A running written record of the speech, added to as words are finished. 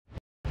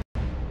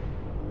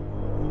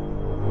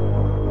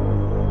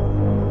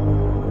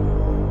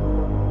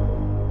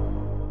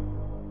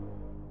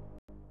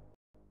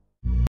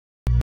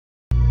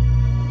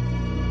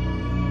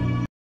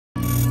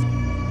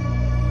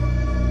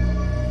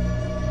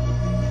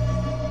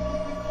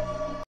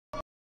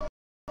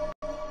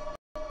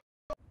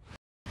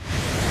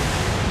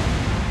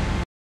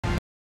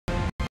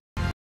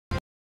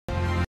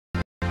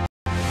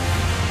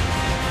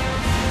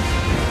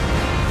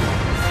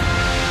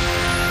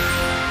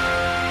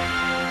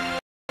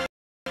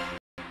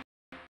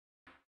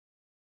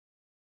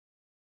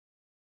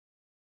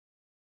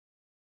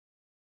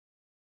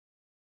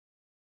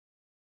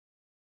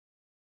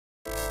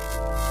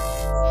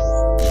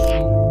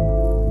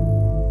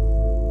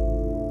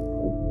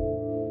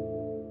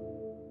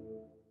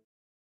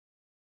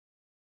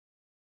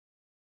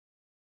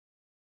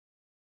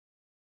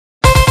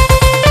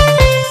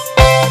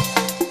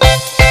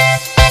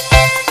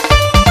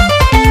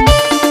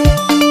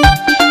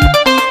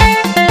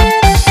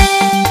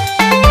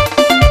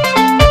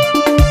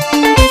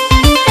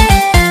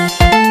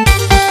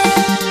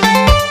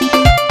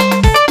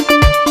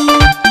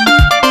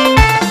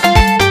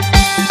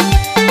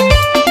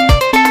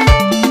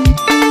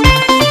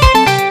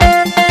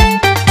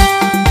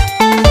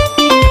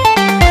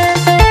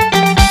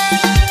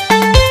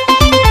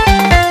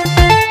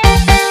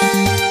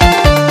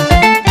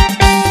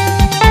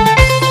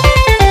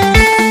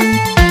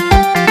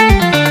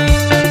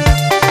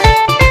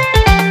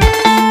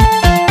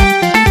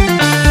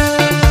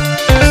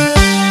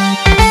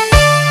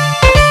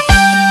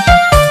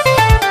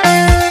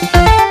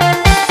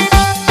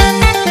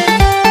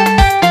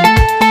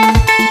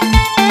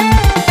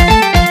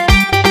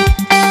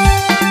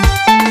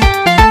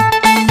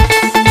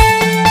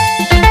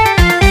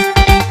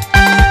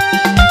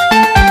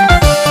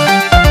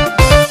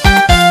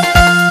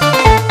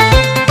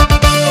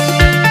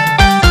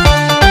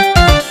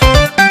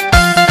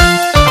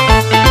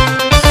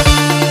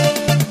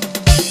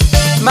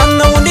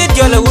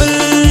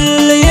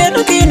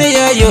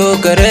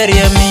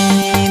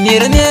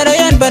nira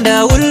yan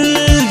banda ul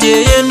je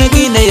yan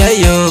gina ya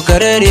yo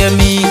karar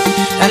yami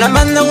ana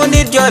manna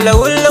wondir jola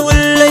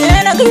wulla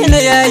yan gina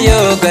ya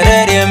yo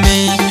karar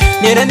yami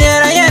nira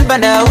yan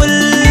banda ul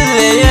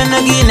yan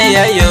gina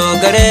ya yo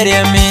karar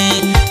yami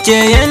je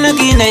yan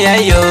gina ya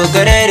yo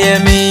karar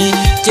yami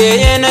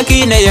je yan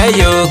gina ya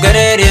yo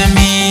karar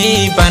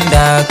yami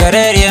banda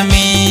karar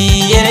yami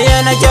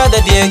yana jada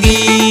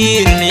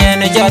diagir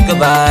yana jaga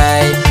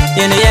bai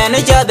yana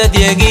jada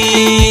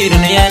diagir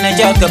yana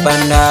jaga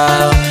banda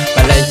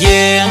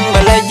balajeng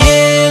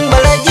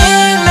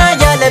na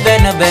jale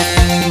ben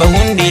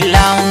bawundi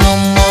law no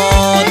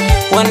mod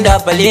wanda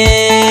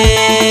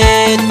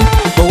palet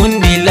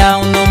bawundi law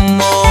no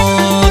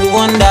mod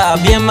wanda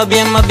biem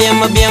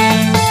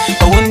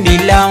bawundi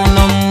law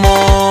no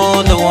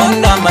mod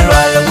wanda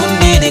malwala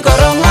wundi di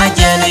korong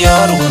ajen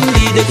yor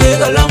wundi de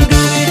galang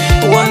du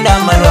wanda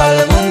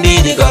malwala wundi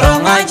di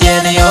korong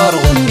ajen yor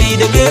wundi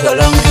de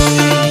galang du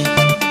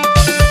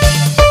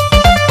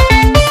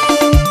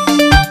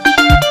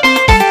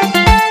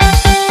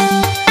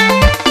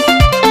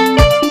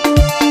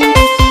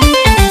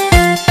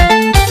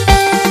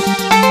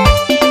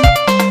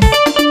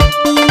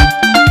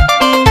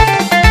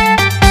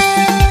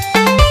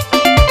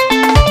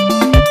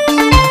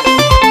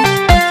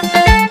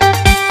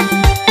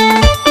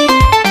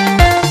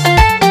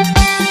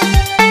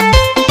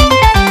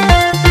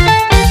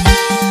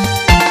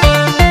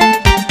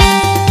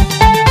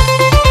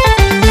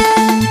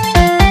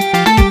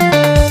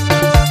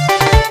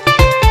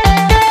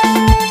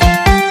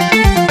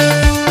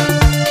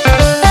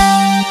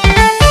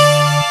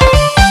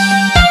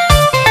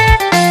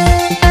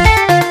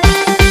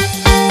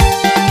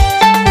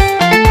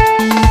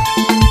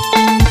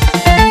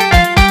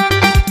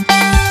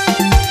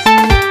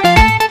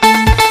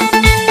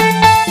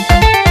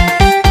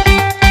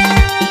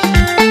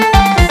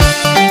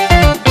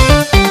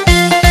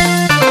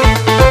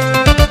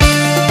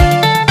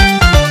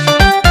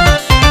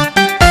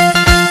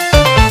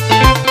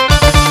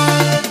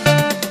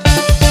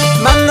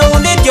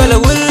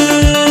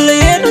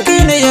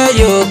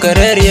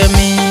karar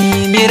yami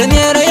nira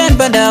yan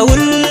banda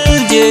ul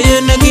je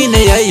yan gina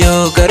ya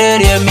yo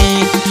karar yami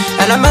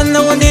ana manna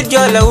wondir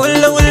jola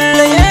wulla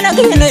yan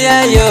gina ya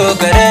yo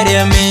karar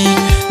yami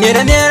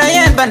nira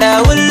yan banda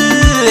ul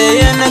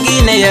yan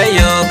gina ya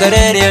yo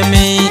karar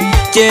yami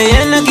je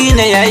yan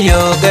gina ya yo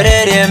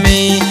karar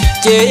yami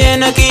je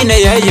yan gina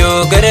ya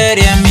yo karar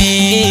yami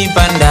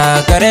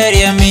banda karar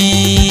yami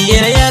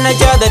yana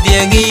jada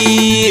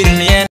diagir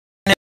yana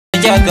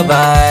jaga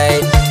bai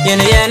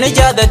yana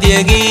jada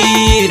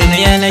diagir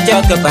yana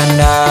jaga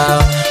banda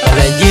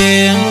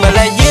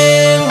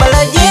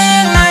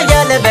balajeng na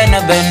jale ben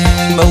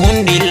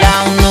bawundi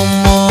law no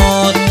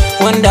mod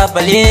wanda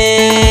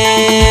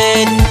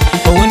palet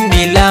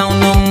bawundi law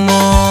no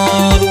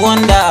mod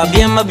wanda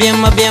biem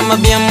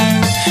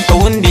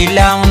bawundi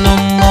law no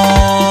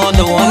mod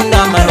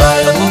wanda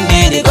malwala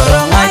wundi di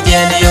korong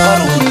ajen yor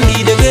wundi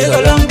de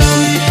galang du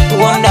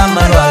wanda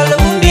malwala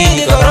wundi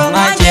di korong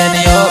ajen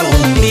yor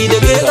wundi de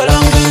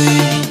galang du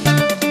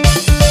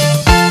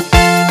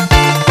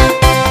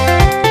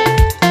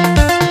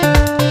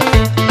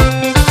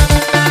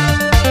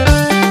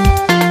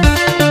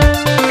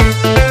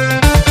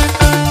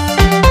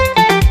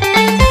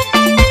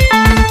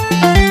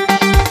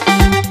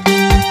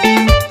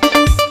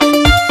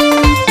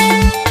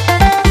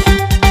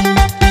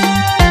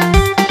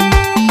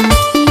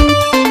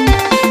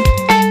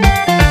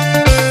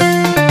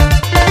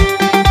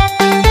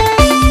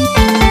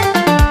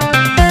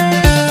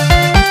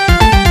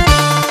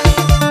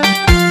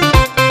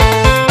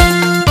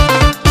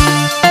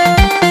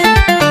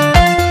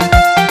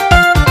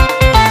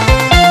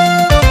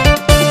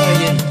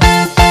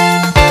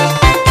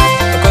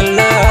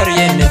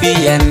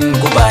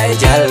kubai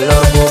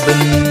jalur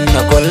bubin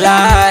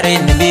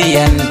nakolarin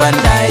biyan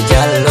bandai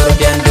jalur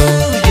biandu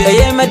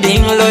ye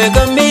mading loy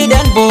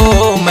kamidan bo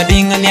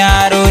madingan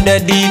yaro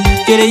dadi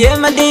ye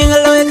mading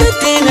loy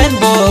katingan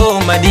bo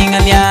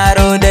madingan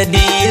yaro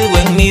dadi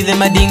weng mi the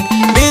mading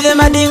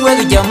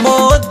weg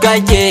jamot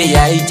gaje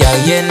yai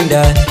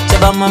jayenda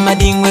sabama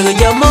mading weg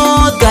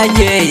jamot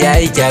gaje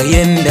yai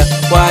jayenda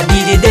wadi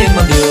di deng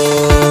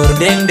mabiur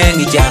deng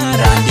jam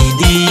randi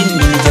din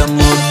min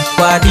jamot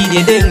wadi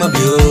di deng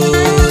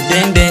mabiur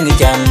deng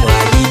jam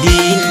wadi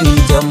din min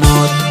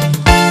jamot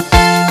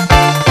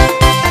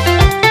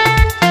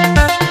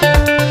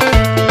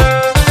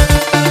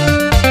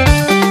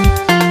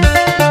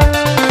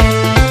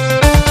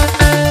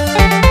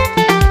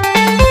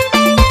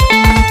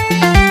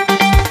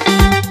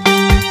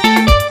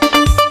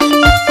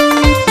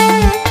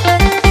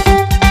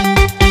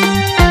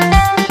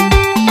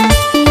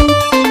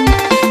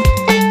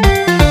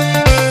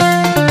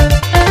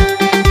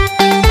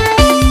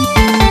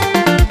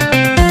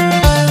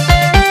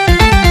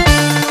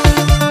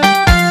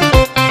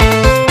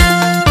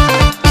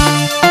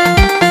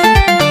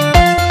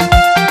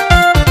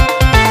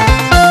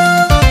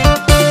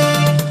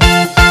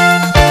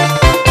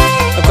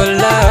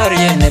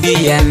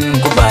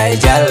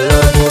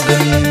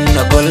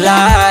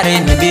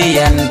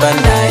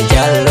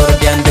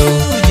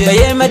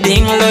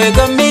mading loy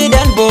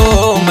kamidan bo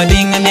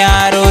mading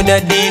nyaro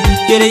dadil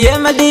ye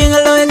mading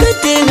loy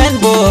katingan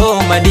bo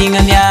mading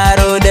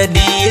nyaro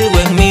dadil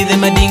weng mi the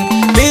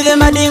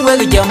mading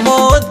weg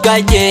jamot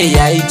gaje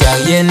yai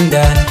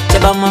jayenda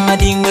sabam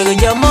mading weg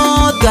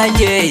jamot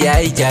gaje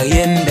yai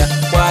jayenda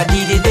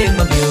wadi de deng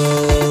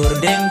mabior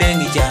deng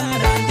deng jan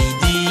randi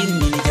din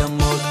ni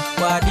jamot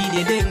wadi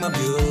de deng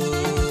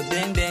mabior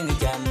deng deng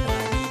jan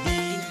randi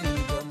din ni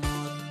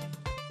jamot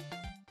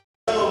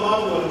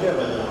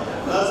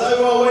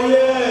nasaiwa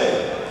waye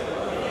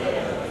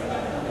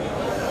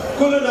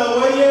kuluna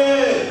waye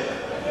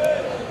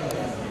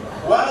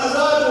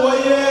wanazatu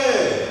waye.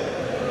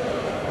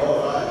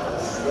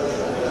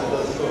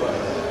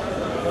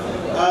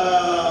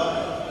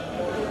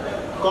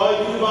 Coi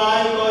như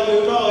bài, coi như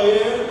trò ấy,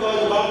 coi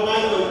như bác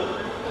ngay được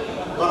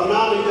Còn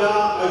nam thì ra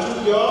ở chút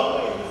gió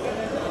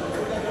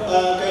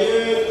cái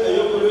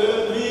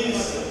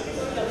please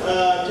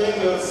take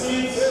your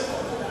seats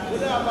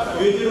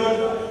Vidiran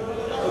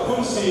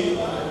kursi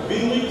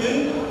binnitin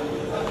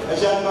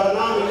Asyad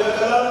barnami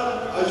dakala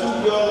Asyuk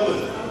gió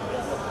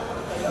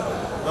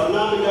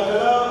Barnami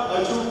dakala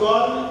Asyuk gió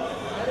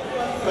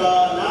Ka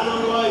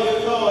nanam wa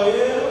yekka wa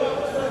ye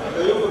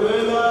Kayo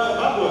kulwela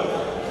bagwan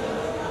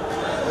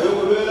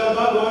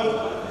Bagwan,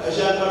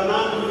 Asyad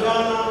Barnami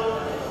Bidana,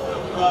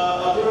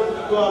 Abdul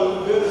Kual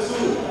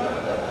Versu,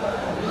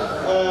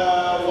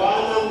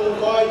 Wanam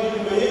Koi di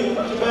Mahim,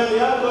 Chiban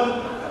Yaban,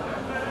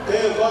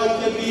 Kaya Koi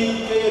Kebi,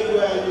 Kaya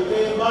Kuan,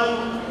 Kaya Ban,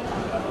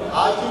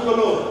 Aju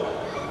Kalo,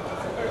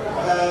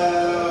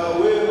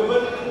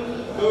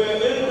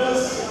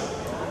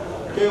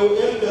 Kaya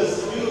Ildas,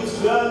 Yunus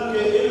Sudan,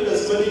 Kaya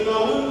Ildas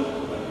Madinawun,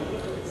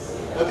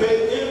 Kaya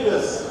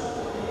Ildas,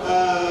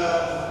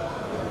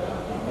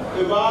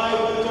 Goodbye,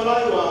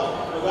 Pantalaiwa,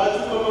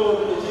 Nagatu Kolo,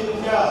 the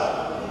Jintia.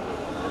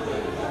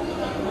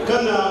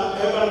 Kana,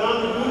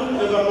 Evernan Dun,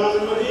 Evernan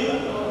Madi,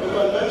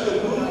 Evernan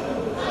Dun,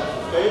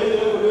 Kaya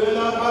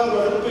Nuela,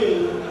 Pangarapin,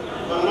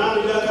 Banan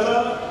Dakala,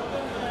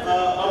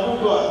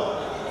 Abuba.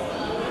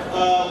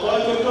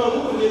 Wajato,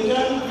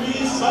 Ninjan,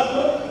 please,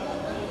 Butler,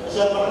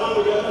 Sabanan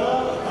Dakala,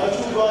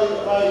 Achuba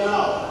right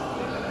now.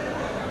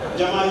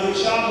 Jamahir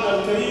Sham al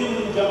Karim,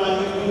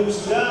 Jamahir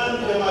Muslan,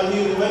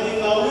 Jamahir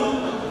Madinawun.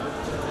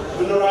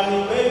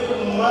 نرحب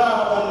بكم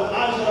مرحبا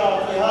عشرة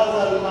في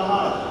هذا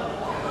النهار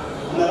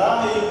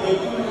نرحب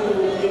بكل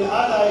من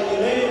أتى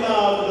إلينا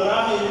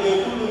ونرحب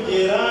بكل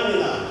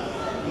جيراننا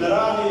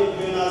نرحب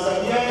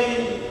بنازجي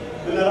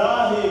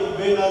نرحب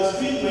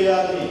بنازفيت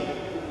مياتي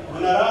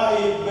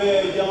نرحب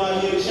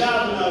بجماهير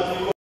شعبنا في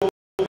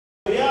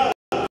رياض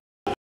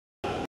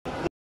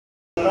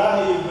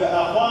نرحب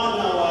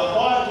بأخواننا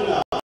وأخواتنا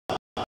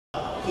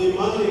في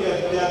منطقة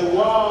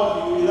دلواء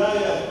في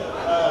ولاية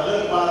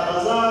غرب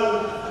الغزال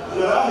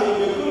نرحب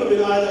بكل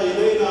من أتى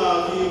إلينا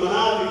في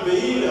مناطق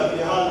بعيدة في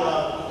هذا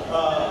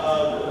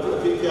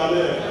في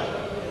أمريكا.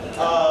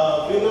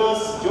 في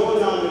ناس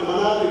جونا من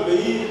مناطق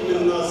بعيدة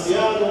من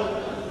سياتل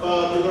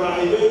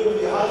بنرحب بكم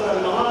في هذا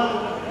النهار.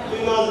 في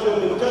ناس جو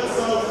من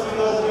تكساس، في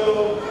ناس جو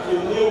من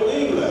نيو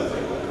إنجلاند.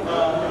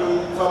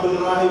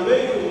 فبنرحب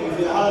بكم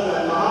في هذا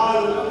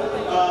النهار.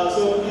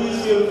 So please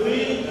feel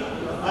free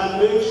and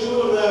make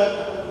sure that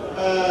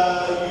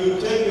you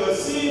take your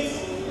seats.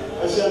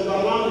 عشان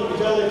البرنامج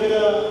بتاعنا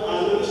كده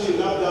هنمشي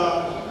نبدا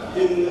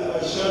in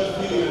a short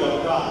period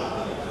of time.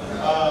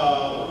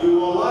 We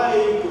would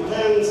like to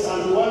thank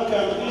and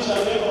welcome each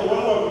and every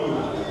one of you.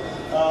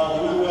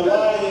 We would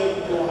like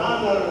to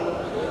honor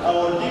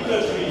our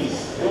dignitaries,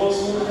 those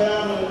who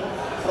come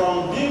from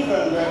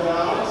different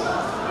backgrounds.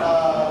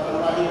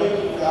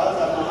 نرحبكم في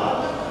هذا النهار،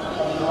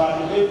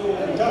 نرحبكم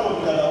كما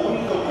تلاقون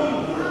ككل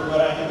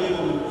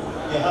نرحبكم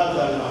في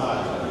هذا النهار.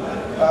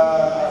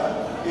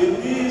 In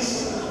these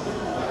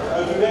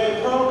today's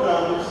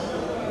programs,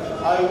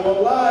 I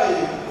would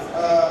like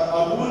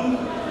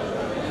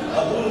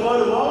Abun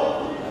Mono,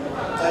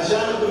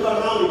 Ajan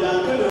Barnami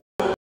Duncan,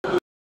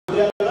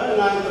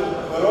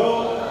 Ro,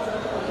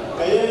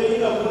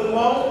 Kayan Abun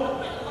Mo,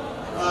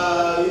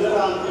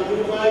 Iran,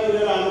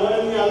 Iran,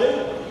 Iran, Yale,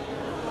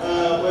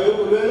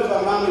 Payukuela,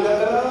 Barnami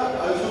Dakara,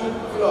 Aju,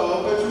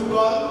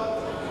 Kachugal,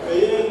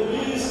 Kayan,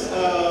 please,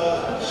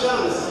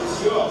 chance is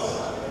yours.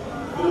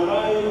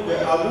 Burai, the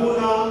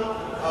Abuna,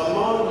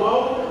 Mount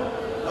Mau,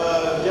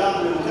 Jam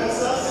in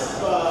Texas,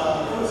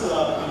 Fursa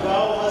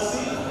Pigao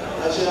Hasi,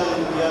 عشان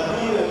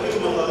يعطينا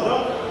كلمة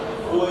الرب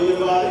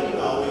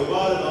ويباركنا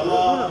ويبارك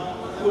الله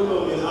كل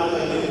من أنا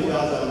إليه في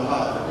هذا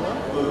النهار.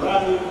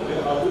 ونرحب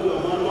بأبونا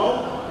منو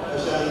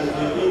عشان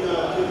يدينا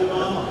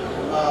كلمة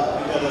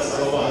بكذا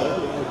الصلوات.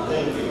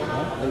 Thank you.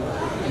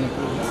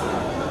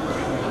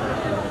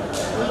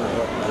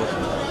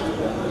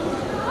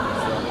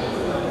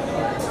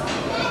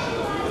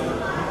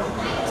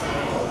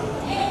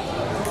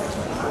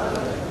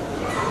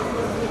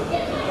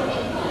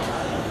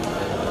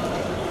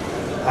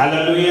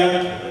 Hallelujah.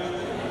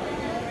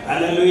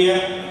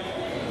 Hallelujah.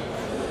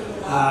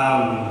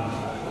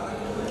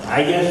 I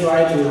just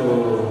try to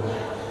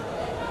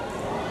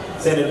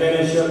say the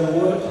very short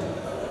word,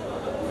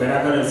 but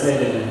I'm going to say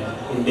it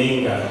in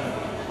Dinka.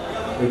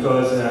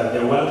 because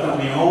they welcome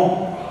me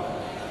home.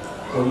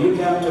 When you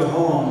come to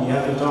home, you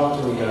have to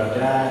talk to your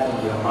dad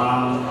and your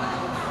mom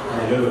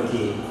and a little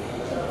kid.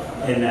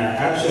 And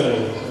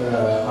actually,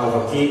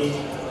 our kids,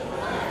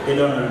 they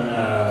don't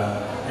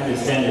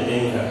understand the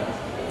Dinka.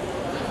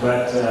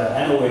 But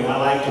anyway, I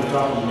like to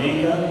talk in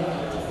Dinka,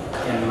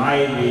 and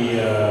maybe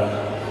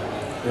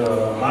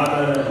your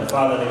mother and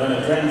father, they're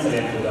going to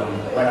translate to them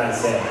what I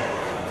said.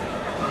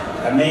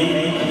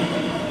 Amen.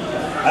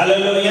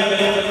 Hallelujah.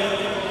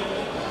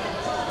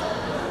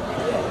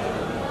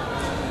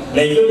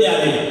 Lấy chút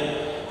nhà đi.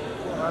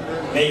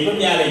 Lấy chút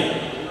nhà đi.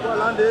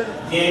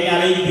 Nghe nhà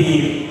đi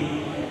thì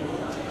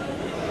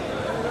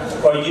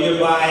còn đi được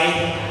bài,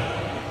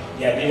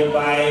 giờ đi được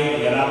bài,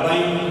 giờ làm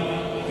bánh,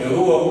 kiểu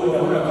cũng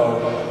đâu là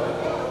cầu,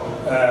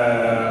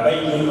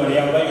 bánh như mà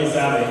đeo bánh như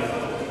sao vậy?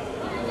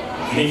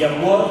 Đi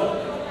trong muốt,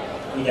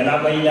 giờ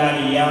làm bánh ra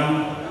thì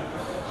em,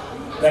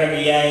 cái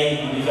này dây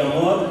đi trong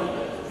muốt,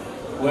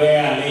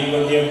 quê lên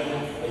con tiêu,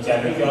 chờ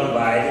biết cho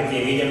bài cái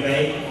gì đi trong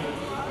đấy,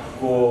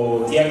 của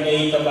thiên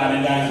đi các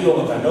bạn đang chiêu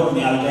một phần đốt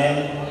nhà lên,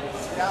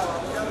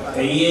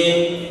 cái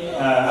gì,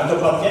 anh tôi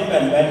học chết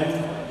bên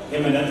thì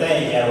mình đã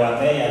thấy nhà hoạt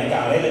thế nhà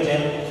cào lấy lên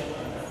trên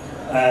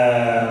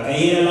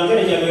cái nó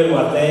cái cho nên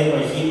hoạt thế và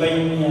khi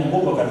bên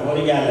quốc của thành phố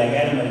đi ra là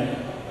cái mình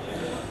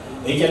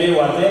thì cho nên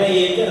hoạt thế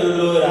này cái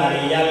lôi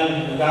là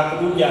dân gặp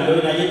cũng giờ lôi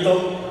là dân tốt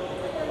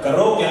cả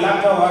rốt nhà lắc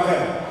có hoa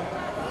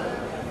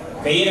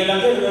cái này là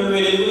cái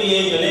lôi lên lôi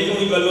gì cho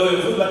nên lôi lôi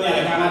phút ban nhà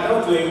là càng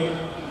tốt chuyện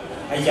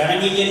anh chẳng anh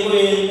nhìn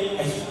lôi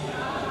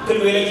cái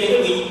lôi lên trên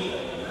cái gì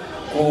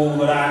cụ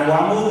là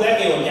quá muốn lấy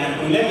kiểu nhà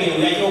cụ lấy kiểu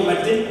lấy cho mình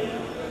chứ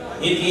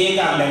ini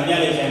kan dan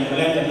jadi jangan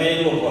boleh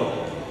terlalu lupa.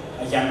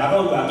 Jangan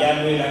baru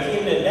bagian we lagi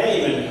ini dari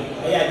mình,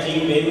 ayah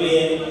cing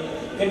dari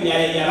cái nhà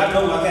này nhà lát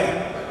đâu mà cái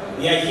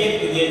nhà chết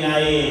cái gì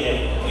này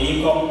thì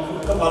con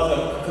có bao giờ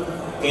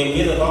kèm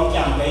với tụi con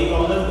chồng cái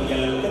con nó bây giờ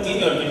cái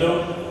tiếng rồi chứ đâu,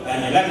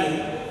 nhà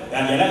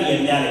lát gì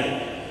nhà này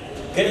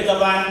cái đó các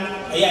bạn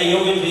ayah yêu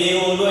cái gì yêu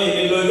nuôi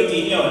cái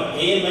tiếng rồi,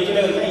 thì mấy chỗ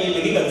đây cái gì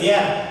cái gì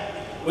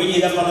bây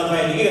giờ ta còn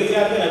phải cái gì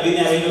cái là bên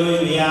này nuôi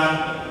nhà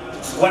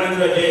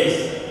 100 days.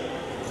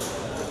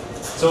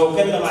 So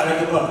kan ta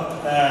mana tu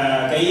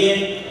kain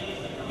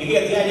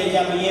dikit dia ada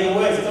jam yen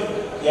wes tu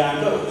yang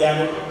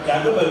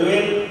tu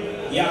berwil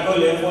yang kau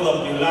lihat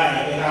follow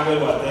July yang kau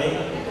buat ni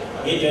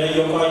itu adalah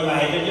yang kau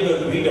mai itu juga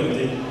freedom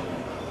tu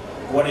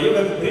wadah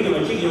juga freedom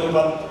macam yang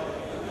kau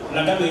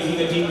langkah tu isi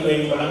kecil kau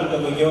kalau langkah tu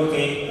kau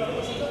ke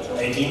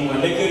isi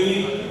mana kau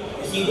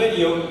isi kau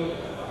dia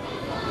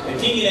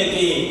isi ni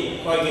lagi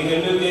kau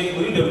ke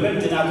freedom kan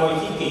tidak kau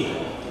isi ke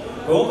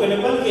kau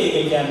kena pakai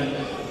kerjaan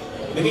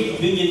cái nhìn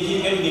chi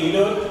cái gì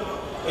đó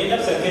cái nắp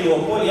sợi cái đồ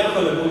có giá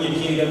có là nhìn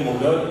chi cái một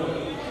đó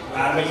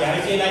mà trả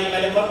cái này mà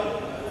lên bắt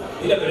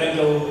thì là phải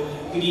đâu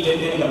cái đi đến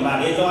gặp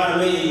mà để toa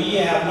rồi gì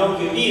have no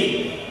cái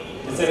đi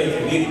sẽ là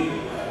cái đi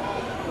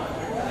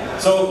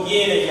so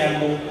ye là chẳng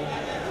một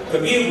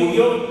cái biết một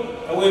chút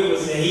ở quê của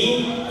sẽ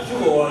hi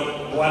chú gọi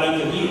qua lần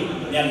cái đi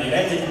nhận để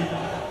đấy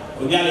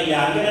của nhà này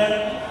nhà cái đó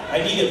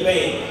ai đi được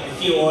về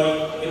chiều rồi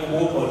cái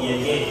mua của gì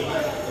vậy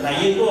là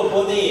yên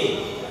có gì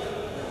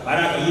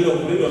para cái đồ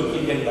cái đồ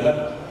kinh doanh cả lắm,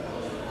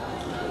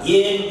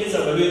 yên cái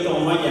sản phẩm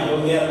trong mọi nhà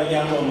công nghiệp, cái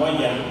nhà trong mọi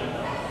nhà,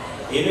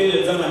 hiện nay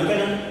là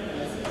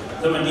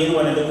zaman đi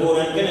qua là cô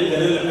này cái này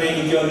là mấy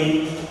cái chơi đi,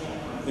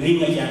 riêng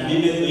cái nhà đi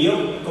bên yếu,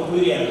 có quý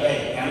rẻ vậy,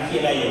 cái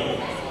kia đây rồi,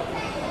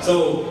 so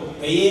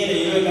cái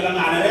này rồi cái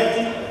ngành này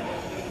đấy,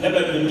 là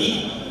mình đi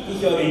cái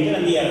chơi đi cái là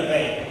gì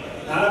vậy,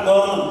 nó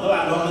có các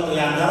bạn có từ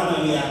hàng đó mà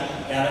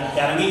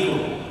nhà nghĩ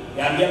cũng,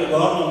 nhà kia là có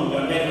một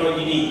cái này rồi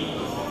đi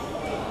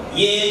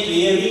ye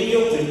thì riêng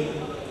chút thì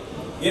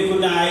ye của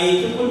này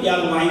chúng cũng giao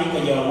ngoài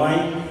cái giờ ngoài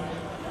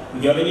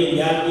giờ đây đi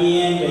giao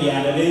nhiên cái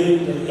nhà là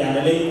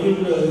lên quyết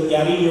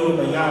nhà đi vô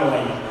phải giao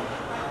ngoài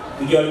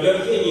giờ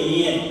cái gì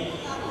nhiên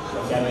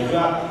chả phải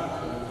cho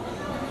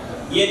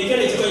ye cái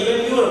này chúng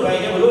tôi vô rồi phải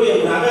cho lối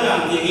em nào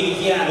làm gì cái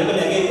kia để cái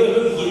này cái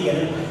lối kia cái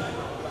này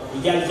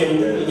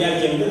giao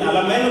chừng tức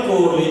là mấy nó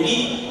cổ để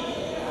đi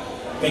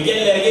cái chân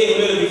là cái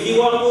lối bị chi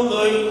quá muốn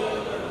tôi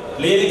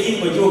lấy cái chi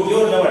mà chuột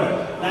vô đâu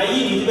nah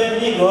ini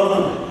sebenarnya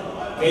gorong,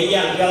 kayak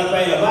yang kalau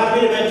pakai lebar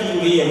beda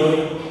macam ini ya loh.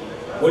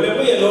 Boleh apa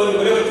ya loh,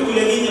 boleh apa cuma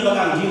lagi ni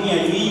bakal sini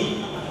aja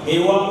ni,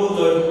 hewan pun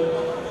tu,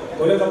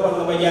 boleh kapan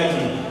kapan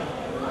jadi.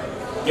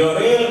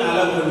 Jorel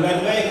nalar kundan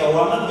kai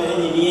kawaman beda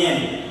ni,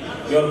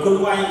 jor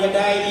kunwai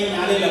kedai ni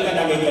nalar lah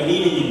kedai kali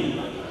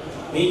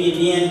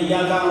ni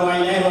jaga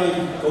wai ni hoi,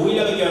 kau ini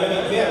lagi jor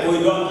lagi fair, kau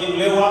dong yang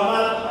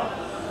lewamal,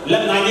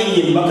 lagi ngaji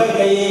ni, bakal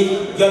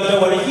kayak jor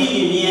terwari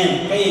sini ni,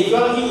 kayak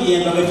jual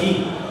sini bakal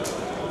sini.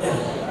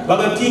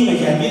 Bagai ting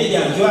macam ni dia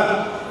jangan jual.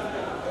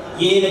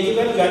 Ye nak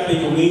jual kat di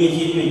bumi ni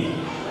ciri ni,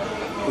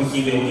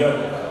 kunci berjual.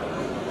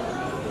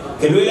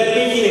 Kedua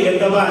lagi ni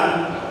dekat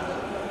taban.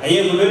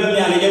 Ayah kedua lagi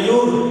yang ada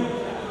jujur,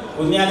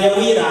 punya dia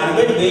wira,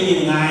 ada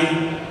beri ngai.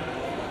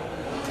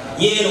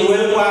 Ye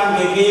luar kuan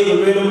ke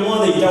kedua lagi mau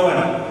di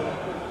cawan.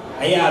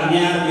 Ayah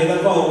punya dia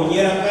tak kau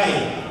punya rakai.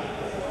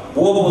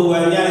 Buat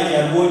buatnya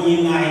dia buat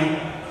ngai.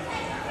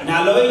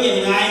 Nah loi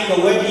ngai cái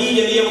quên đi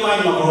giờ đi ngoài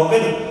mà có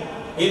cái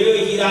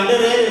rồi chỉ làm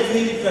đấy thì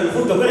cần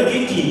phút đó cái là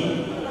cái gì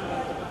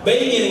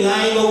bây giờ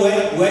ngay mà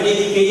quên đi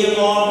cái gì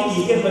ngon cái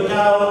gì cái bữa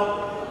nào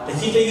thì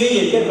chỉ thấy cái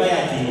gì cái vậy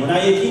thì hôm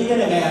nay chính cái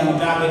này một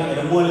ra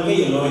cái mua cái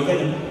gì rồi cái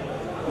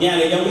nhà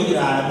này đâu biết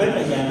là biết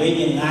là chẳng bây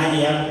giờ ngay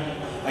gì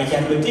anh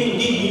chẳng biết tin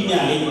đi nhà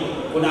này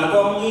còn nào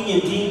có những nhìn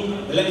tin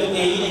là cái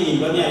ngày này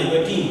nhìn vào nhà này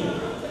biết tin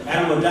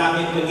anh một ra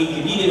cái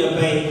đi để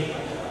về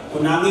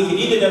còn nào cái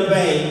đi để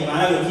về mà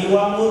là khi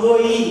qua mua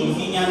đôi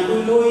khi nhà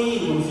đôi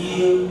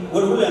khi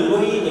quên lần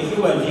đôi để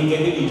khi quên thì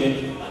cái gì đấy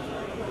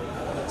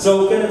so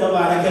cái đó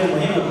là cái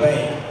mà một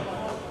về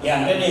อย่า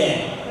งcái này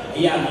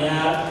อย่างnhà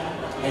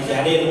anh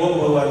sẽ đi mua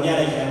một vài nhà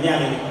này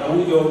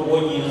ông vô mua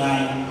nhiều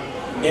ngày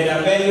để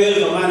làm cái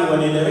việc của anh và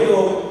để đấy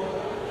ô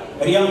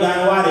riêng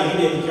đàn hoa thì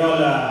cái cho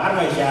là ăn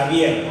ngày xả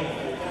bia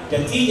thì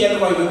khi giờ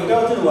coi cái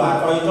đó thứ hòa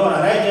coi to là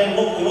đấy trên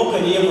một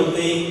cái điểm một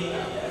tí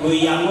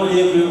người ăn một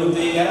điểm một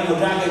tí cái đó một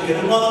trang cái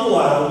ngon thứ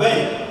hòa rồi bên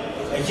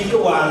cái chỉ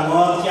cái hòa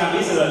ngon chả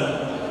biết rồi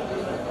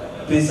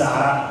vì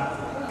sao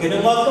cái nó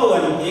ngon có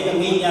quần thì cái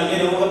nghi nhà cái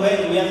đâu có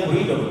bên người ăn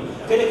quý được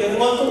cái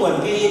ngon có quần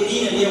cái đi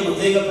là điểm một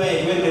tí cái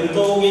bên cái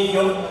tô cái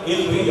chỗ điểm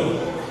quý được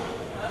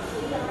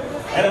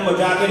ada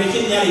modal ke di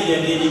sini ni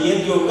jadi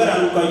dia juga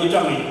orang kau jadi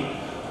kami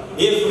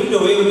dia free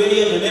do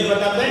dia dia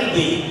pada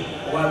bendi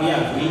wah dia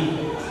free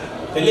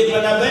dia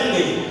pada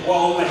bendi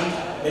wah umat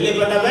dia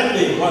pada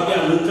bendi wah dia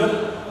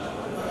lutuk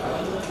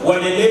wah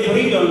dia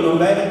free do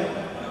nombor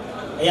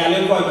ya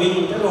le kau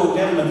jadi terus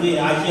kan mesti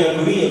Asia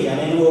free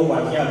ya ni wo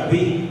wah Asia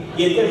free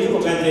dia tu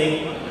juga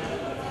bendi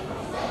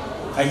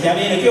Asia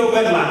ni kau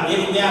bendi mat dia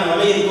punya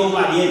wala dia kau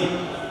mat dia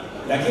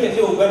lagi dia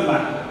kau bendi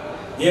mat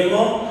dia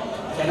mau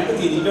karena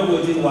ketika kita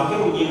berjumpa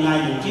wakil ujian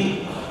mungkin,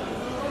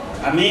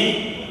 amin.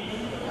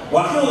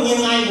 Wakil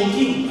ujian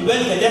mungkin, juga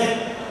kita,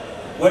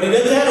 wadah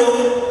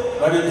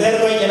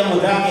terus jangan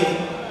mudah ke.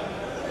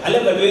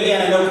 Alam berbeda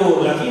yang ada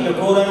kor, lagi ada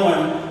koran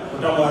wan,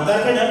 udah wadah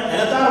kan,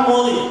 ada tar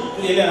modi,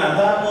 dia ada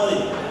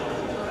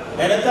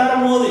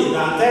tar modi,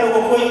 nanti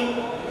koi,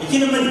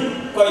 ini men,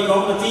 koi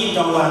mati,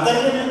 jang wadah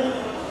kan,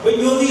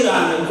 penjudi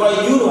ran,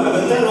 koi juru,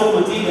 agar terus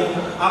mati,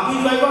 api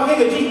koi ke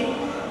kecil,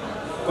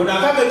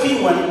 kuna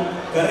kecil wan.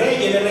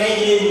 Kerja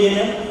ni,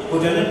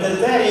 udah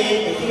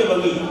tertarik, kita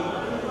bagi.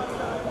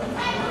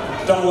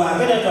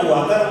 Tungguan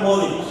kan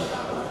modi.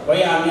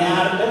 Kaya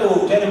amnya ada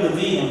tu kita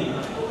mesti.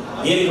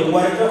 Dia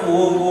keluar tu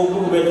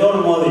betul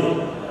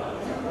modi.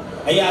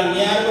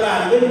 Ayamnya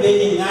berada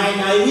di ngai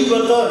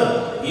betul.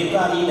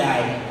 Kita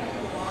tidak.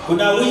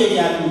 Kuna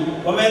jajan,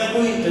 pemain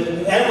kui,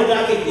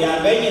 kita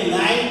kita banyak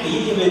ngai,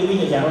 kita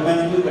jajan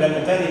pemain kui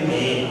berada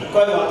di.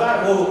 Kau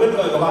watar,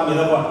 betul kau kami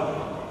lakukan.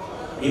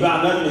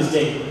 Ibarat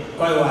mistake.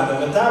 Kau wadah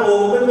kata,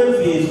 ben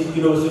fi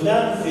Kilo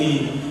Sudan,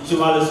 fi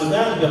Sumatera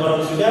Sudan, Barat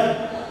Sudan.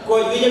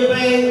 Kau kerja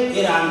pe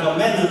Iran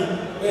komen,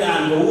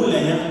 Iran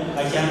bulan,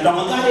 asyik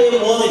dong kali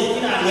modi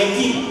Iran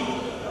ngaji.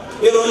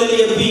 Role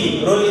dia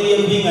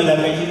ping ada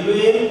kecil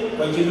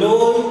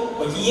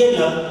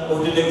lah,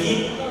 udah lagi.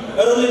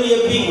 Role dia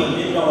ping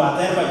mana? Dia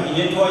wadah apa?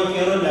 Dia kau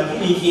kira lagi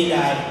ni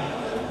kira.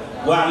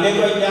 Wah,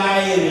 lekoi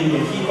dah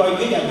ini, si kau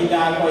kira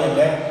kita kau yang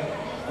dah.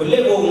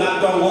 Boleh gong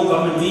nak gong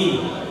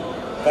komedi.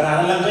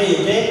 Karena dalam saya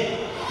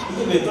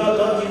itu betul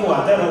kita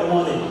wadah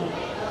rumah ni.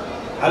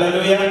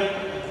 Haleluya.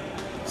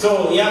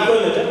 So, yang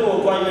kau letak kau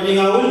yang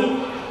meninggal,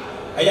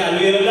 ayah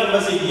luar dalam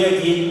masih dia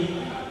kini,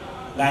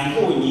 lain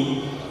kau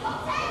ini,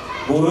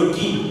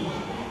 burukti.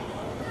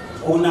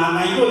 Kuna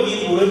lain kau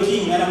ini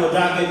burukti, mana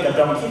mudah ke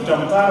dalam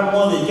kita tar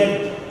rumah ni kan,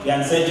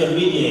 yang social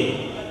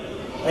media,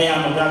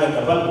 ayah mudah ke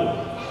kapal.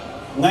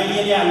 Ngai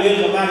ni luar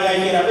kemana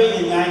ayah kira apa ni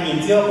ngai ni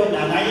siapa,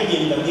 ngai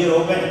ni terkira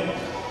apa.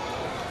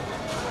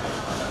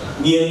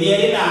 Nhiều đi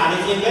là đi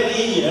trên cái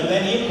gì đó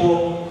cái đi phố,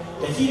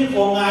 để chỉ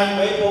phố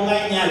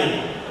ngay nhà này,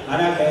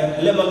 anh cái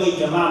lấy bao nhiêu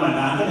cho mà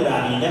làm cái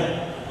đàn này đó,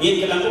 ít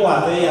cái lăng quả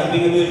thế à, bây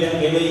giờ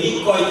cái này ít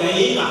coi cái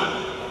ít mà,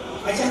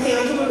 anh chắc cái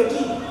chúng cái gì,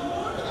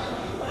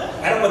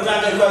 anh một trang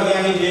cái coi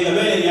cái gì cái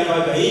bên này coi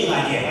cái ít mà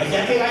anh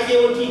chắc cái gì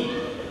vậy,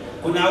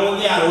 còn nào cũng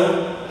nhà rồi,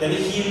 để đi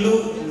xin lu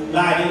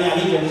lại cái nhà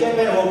đi để xem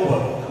cái hồ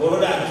bồ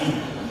đàn gì,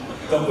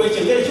 còn quay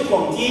trở cái chút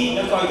còn chi,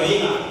 nó coi cái ít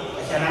mà,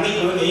 anh chắc năng ít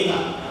cái ít mà.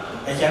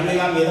 Macam ni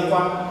kami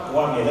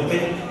wang ni tapi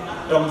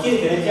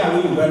dongki kena cakap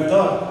lebih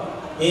betul.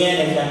 Ia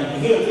macam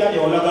kita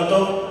dia orang kata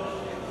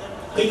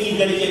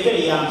kita ni cakap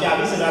yang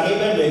cakap sebagai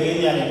benda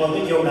ni yang kau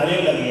tu jauh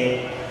dari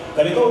lagi.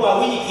 Kalau kau bawa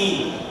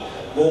wiki,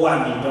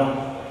 bawa ni dong.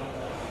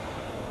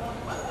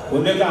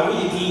 Bunda kau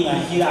wiki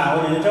ngaji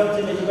lah, orang ni tu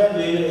cakap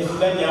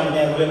yang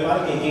mana boleh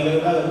pakai kita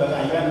kalau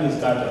akan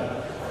start.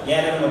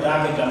 Ia ada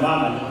mudah kita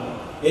maman.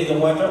 Itu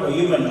mudah tu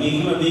human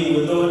being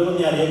betul pun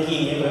yang dia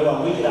kini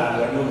bawa wiki lah,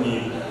 bawa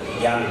ni.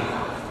 Yang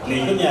ni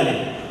tu nyari.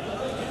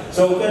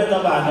 So cái đó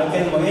bạn là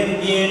cái một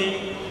em viên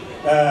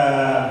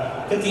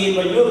cái tiền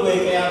mà giúp về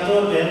cái áo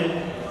tốt đến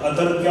ở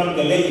trong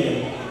cái lấy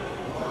gì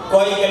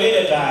coi cái lấy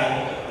là trái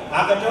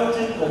cái đó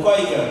chứ cũng coi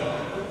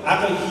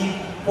cái gì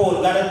phổ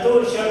cái đó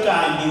tốt sẽ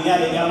trái đi nhà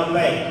để làm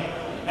vậy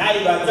này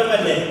bạn tâm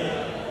vấn đề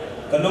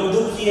cái lúc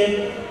đúng kia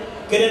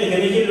cái đó là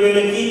cái gì rồi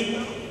là gì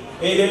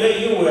đây là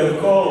you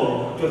were called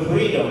to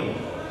freedom.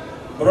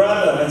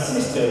 Brothers and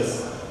sisters,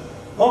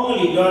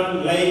 only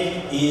don't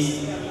let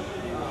this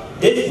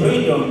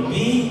freedom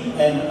be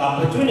an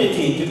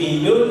opportunity to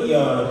endure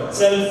your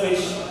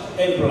selfish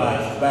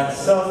impulse, but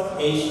serve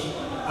each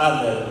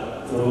other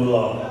through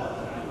love.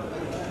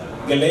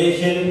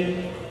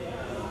 Galatians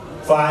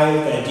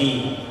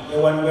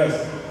 5:13, one verse.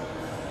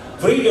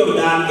 Freedom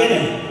đàn cái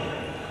này,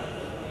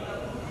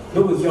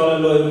 lúc cho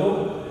lời của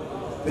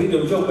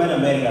freedom trong bên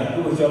America,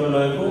 lúc cho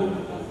lời của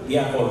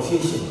via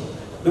constitution,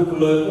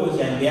 lúc lời của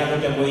chẳng via cái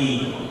trang bị,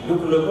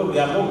 lúc lời của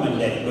via của mình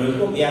để lời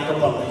của via của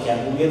bọn chẳng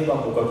cũng biết qua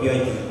của cái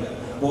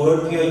bộ luật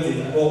kia thì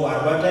cô bảo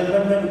ว่าtrên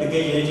vẫn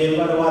education trên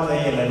có đâu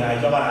thế là này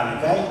cho bạn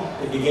cái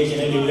education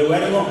này đều lưu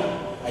đúng không?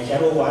 Ai sẽ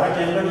cô bảo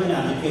trên vẫn như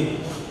nào thì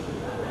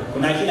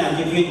còn ai khi nào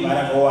thì biết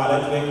mà cô bảo là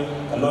thôi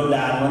lôn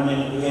đàn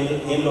mình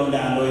yên lôn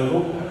đàn rồi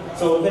cũng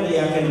so cái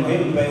này cái mới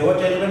về ở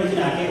trên vẫn như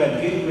nào cái gần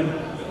cái mình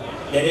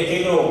để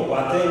cái đồ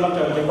quả thế bắt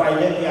đầuจะquay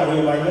lên cái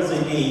Aweil quay nó gì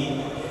thì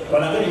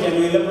còn là cái này chân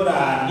người lớp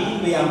đó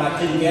đi về mặt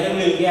trên cái nó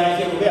lên cái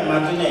cái về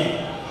mặt trên này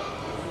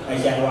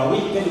Ayan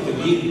wawit kan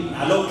kebir,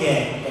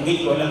 aloke, yang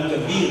itu orang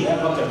kebir,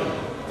 apa kebir?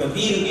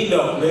 Kebir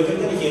bidok,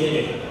 mereka kan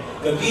jadi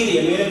kebir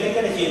yang mereka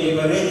kan jadi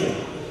beres.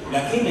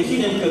 Laki di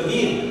sini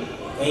kebir,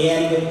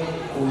 kayak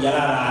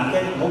kujaran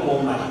kan mau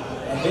bomai.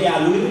 Tapi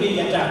alu itu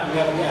dia tak,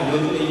 dia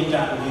alu itu dia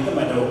tak, itu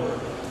mana?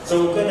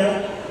 So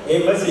kan,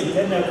 masih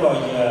kan kau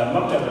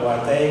maktab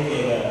watai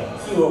ke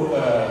siok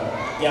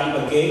yang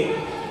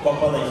berke.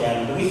 Papa dah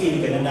jangan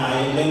begitu kena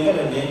naik, lengkap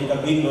dan dia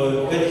kabin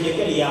loh. Kerana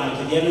siapa yang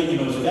dia loh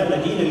jenuh sudah,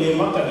 lagi dia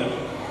lemah kami.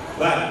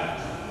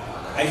 Baik,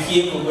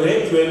 asyik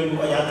kubret jual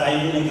kaya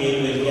tayin ni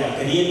ke dia.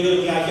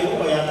 Kerana dia asyik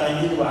kaya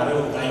tayin tu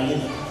baru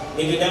tayin.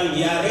 Ekadang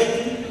dia red,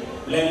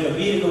 lengkap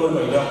kabin tu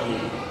berbayar ni.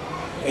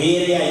 Kaya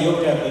dia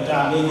ayok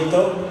kita ambil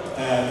itu,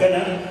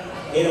 kerana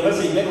dia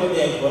masih lengkap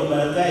dia kau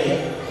mana tahu,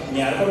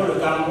 nyar kau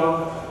rekam kau,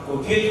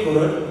 kupit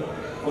kau,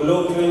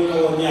 kuluk jual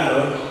kau nyar.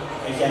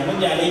 Chẳng vấn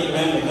đề đây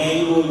đang phải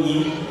nghe luôn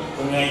nhím,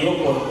 ngày có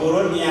của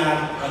rốt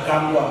nhà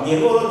cầm quảng nhiệt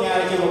rốt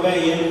nhà chứ không phải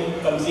yên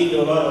cầm xin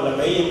đồ lo là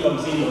mấy yên cầm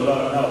xin đồ lo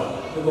đâu,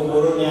 cái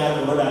của rốt nhà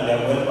của nó đàn lèo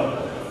quên không,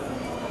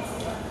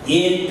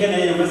 yên cái này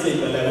là mất dịch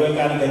là quên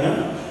can cái nó,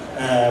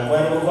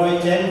 quên một coi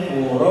chén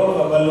của rốt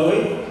và bên lối,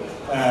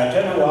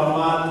 chén nó quá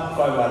mát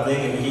coi vào đây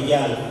cái gì vậy,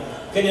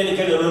 cái này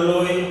cái đồ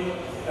lối,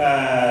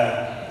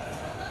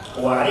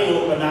 quả đi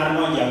uống banana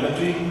nó giảm cái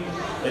truy,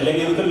 để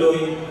lên cái lối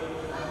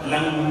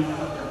lăng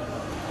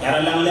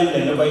Yang lang lem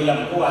dan lepas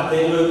hilang kuat,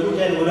 terus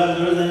hujan bulan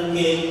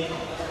ke,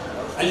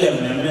 alam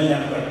ni mana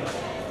yang baik.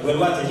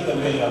 Berbuat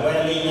sesuatu kerja,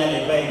 bayar linya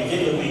lepas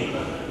kerja lebih,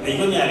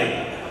 ikutnya le.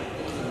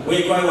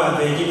 Wei kau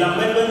buat kerja lam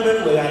ben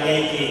bayar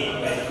lagi,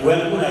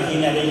 wei pun nak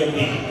kena lagi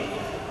lebih.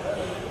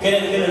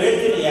 Kena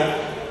reti dia,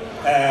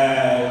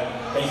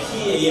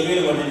 si yang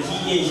berbuat si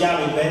yang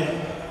siapa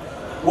ben,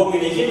 wong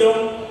ini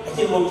cedong,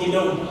 asyik wong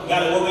cedong,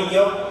 kalau wong ini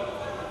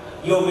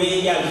yo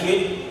be yang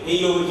sweet,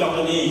 yo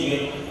cakap ni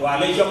sweet,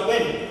 wala cakap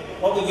ben.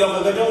 Có cái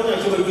dòng cái đó là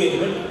chưa chuyện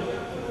hết,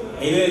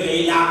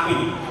 cái lạc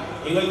mình,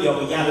 cái cái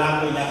dòng nhà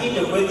lạc mình là khi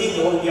được với tiếng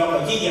của dòng là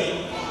chi vậy,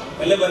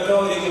 cái lên bờ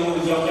trôi cái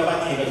vùng dòng cho bạn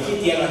thì phải chi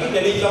tiền là khi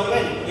để đi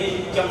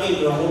trong cái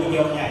đường vùng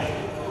dòng nhảy,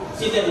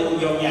 chi tiền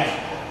vùng dòng nhảy,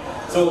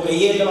 so cái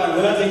gì các bạn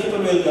nói là chúng tôi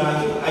mình là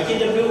ai chỉ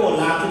được cái một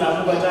lạc thì nào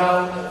cũng phải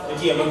trao, cái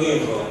chuyện bao nhiêu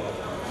rồi,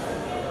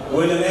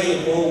 quên là đây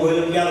cô quên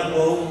là kia là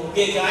cô,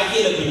 cái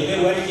chỉ là mình cái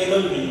quên cái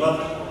đơn mình mất,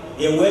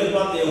 điều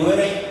quên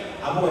đấy,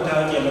 apa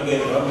kata dia bagi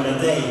orang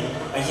menanti,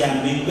 asyik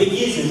big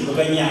Jesus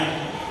bukannya.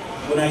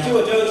 Guna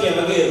cuba dia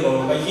bagi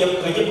orang,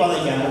 kaji pada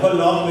jangan bukan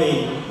long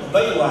way,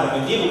 bayi war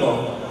kaji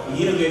bukan,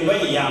 hidup dia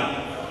bayi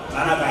yang,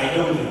 anak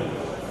kaya dong.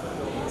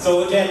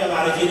 So dia tak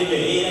ada jadi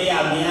beli,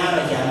 ayam ni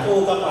ada jangan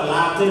tu kapal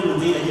tu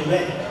mesti ada jadi.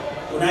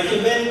 Guna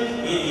jadi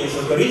ini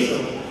Yesus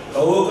Kristus.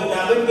 Kau kan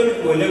dapat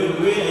boleh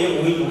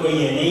ayam bukan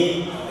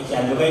ini,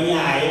 asyik bukannya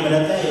ayam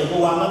menanti,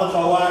 kau wang apa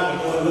kawar,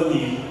 kau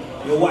lebih,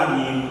 kau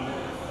wani,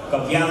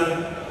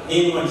 kapian.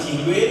 Ini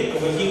masih duit,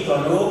 kau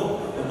toàn rú,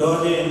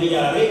 đồ này đi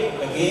ra đấy,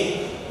 cái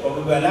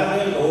còn về lá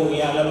cái đồ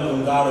kia là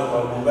mình cao rồi,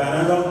 còn về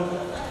nó đâu,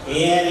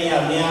 cái này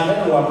nhà đó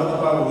là mà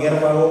tao vào kia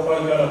vào coi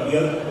cho là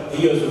biết, ví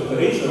dụ sự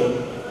Kristus,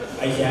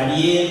 ai sẽ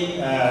đi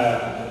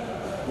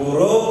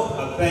buruk,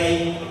 apa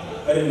yang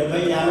ada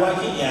di nhà quá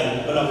chỉ nhận,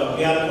 kalau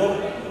kapian pun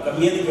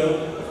kapian tu,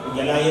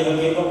 jalan yang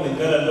mungkin kau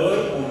mungkin là lối,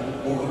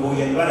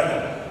 bukan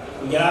barang,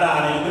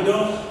 jalan này itu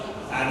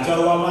anh cho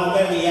qua mang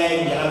cái gì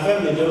anh giả phép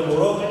để cho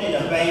buruk cái này là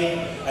bay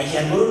anh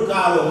xem buruk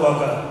cao rồi còn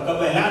có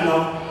phải lát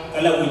nó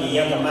cái là gì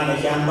em cầm anh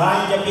xem bay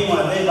cho khi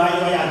mà thấy bay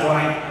cho nhà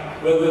tròi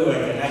quên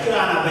cái này chứ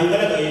là mình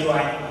cái là cái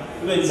tròi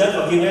mình rất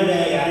là khi nó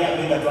đây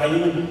anh mình là tròi như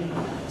mình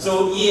so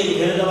yên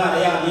thì các bạn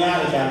thấy anh nha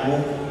để xem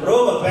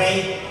buruk và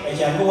bay anh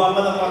xem qua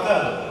mang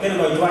cái này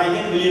gọi tròi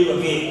cái believe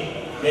vào kia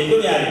để chút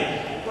nhà này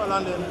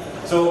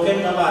so cái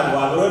các bạn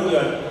qua buruk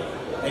rồi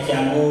anh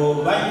xem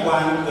bánh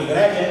quan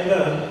cái trên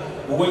đó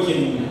bukan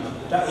cint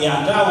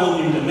yang tahu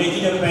ni mereka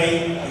tidak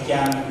pay,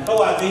 macam kau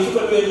ada isu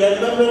kerja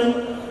dan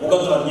bukan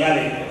soal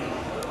nyali,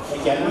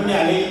 macam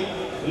nyali,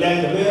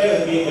 lain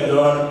kerja dia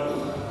kedor.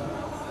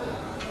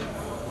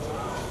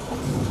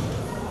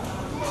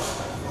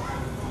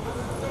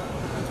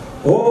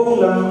 ô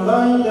lòng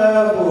bánh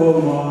đa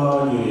bùa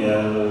mò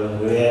nhiều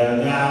về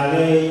nhà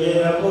lấy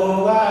về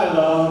bùa gà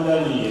lòng đã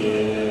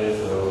nhiều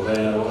số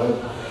về ôi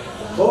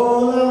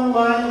ô lòng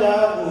bánh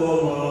đa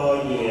bùa mò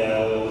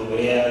nhiều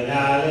về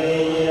nhà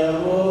lấy về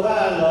bùa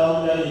gà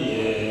lòng đã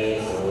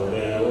nhiều số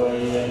về ôi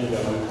anh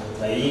cầm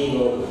thấy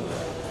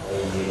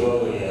cô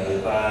về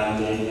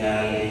bàn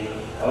nhà lấy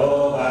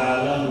ô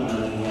ba lòng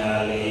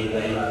nhà lấy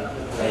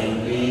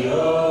bánh vì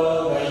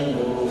ô bánh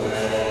bùa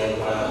về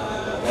và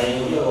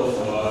bánh vô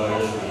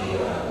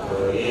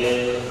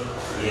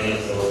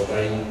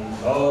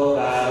oh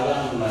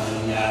alam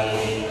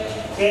manyali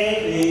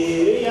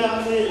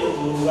kebiriam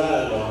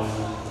bugalong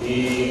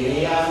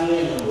tiriam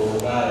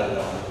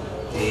bugalong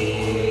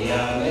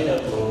tiriam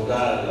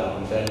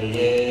bugalong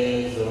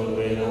taliye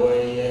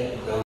sobenoye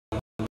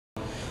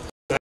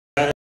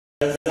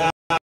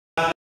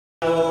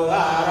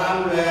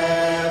aram le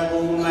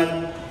bumat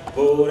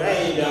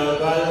purai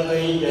dabal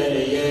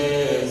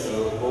taliye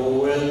so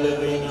buel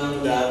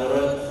binong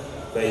darot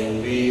ben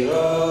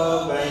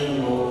biro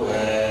ben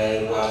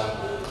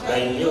muewa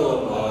ben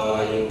yo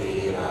mo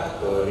yubira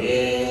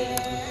korie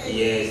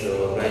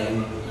yeso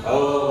ben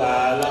o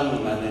galam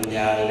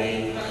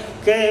mananyale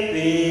ke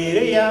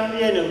piriyam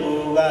yen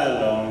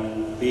bugalong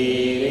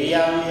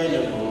piriyam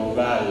yen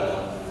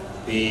bugalong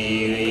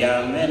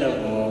piriyam yen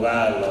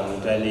bugalong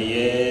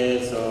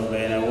taliye so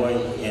ben wo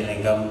yen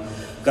gam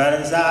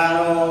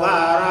karsano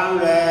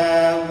aram le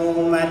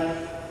bumat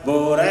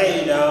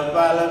burai da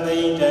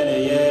palabin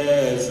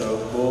taliye so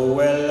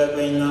buel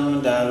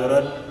binam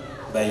dagrot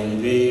bánh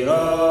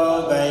viro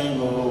bánh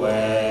mù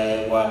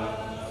về qua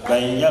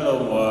bánh yalo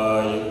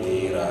mồi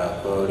vira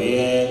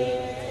korie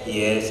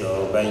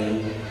yeso bánh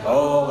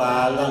o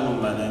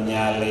balang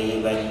mananya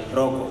lei bánh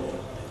roko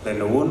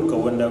penun ko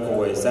wanda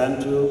ko we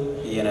santu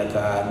yena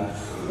kan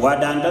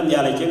wadan dam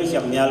yala chege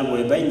cham nyal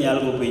we bánh nyal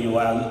ko pin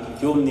wang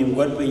chum nim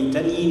god pin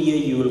tan yin ye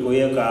yul ko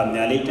ye kam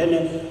nyali tan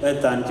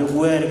tan chu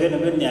wer ke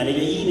ben nyali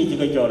ye yin chi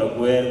ka choro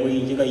wer ko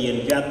yin chi ka yen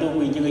patu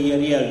ko yin chi ka yen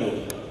riel do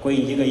ko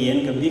yin chi ka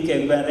yen ka bi ke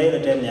ben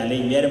re tem nyali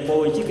mere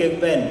po chi ke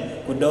ben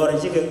ku dor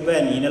chi ke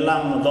ben yin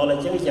lam no dol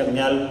chi ka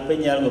nyal pe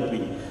nyal ko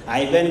pin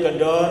ai ben ka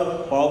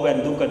dor po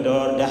ben du ka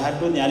dor da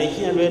hatu nyali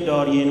chi we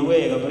dor yin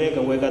we ka bre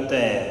ka we ka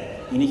te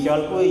ini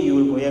chol ko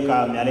yul ko ye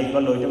kam nyali ko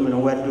lo man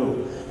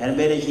wedu en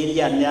be chi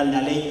yan nyal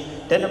nyali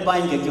ten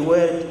ban ke ki we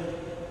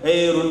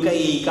e run ka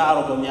I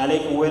karo ko nyali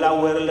ko wela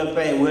wer le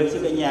pe wer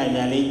chi ka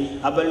nyali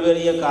abal wer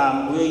ye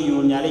kam we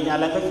yul nyali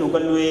nyala ka chu ka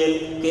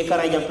luel ke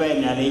kara ja pe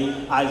nyali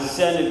I'll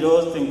send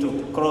those things to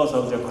cross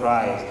of the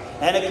Christ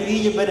and a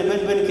creature ben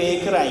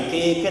ke krai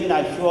ke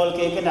natural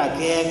ke na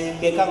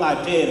ke ka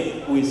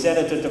ngater we send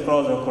it to the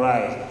cross of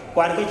Christ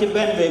quan cái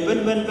ben về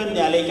bên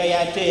nhà lấy cái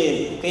ate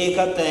cái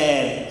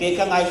ter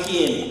cái ngai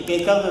chien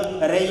cái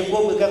rei wo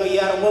cái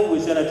yar wo we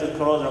said to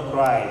cross of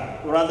Christ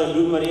rather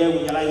do Maria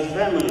with his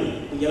family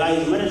with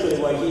his ministry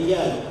wa chi ya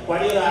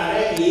quan ra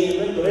re gì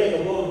bên tụi cái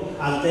wo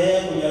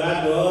ante with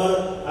la dor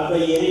apa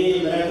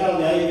yeri mereka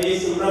dari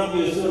base from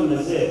Yesus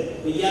nase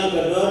dia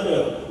ke dor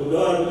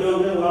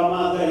ne wa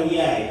ma ka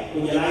riai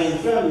with his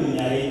family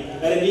nyari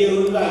ada dia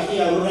rumah chi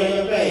ya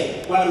rumah pe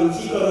kwa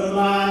rusi ko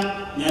man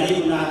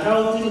nyari na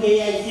kau tin ke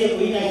ya chi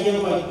ko ina chi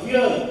ko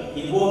pyo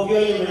I bo pyo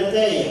ye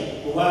mete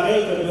ku ba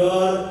re ko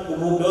dor ku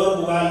bu dor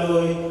ku ba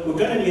loy ku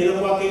tan ni ro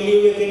ko ke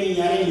liwe ke ni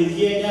nyari ni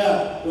je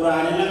da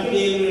qur'an na ke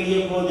ni ye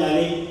ko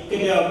nyari ke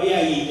da bi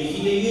ai ke chi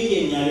le ye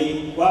nyari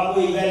wa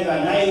ko I ga ga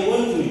nai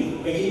won tu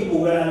ke chi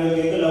bu ga na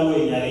ke lo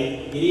we nyari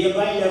iri ye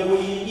ba ya ko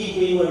I ko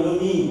I wa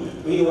ni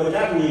ko wa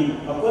tak ni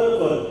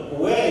ko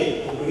we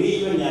ku ri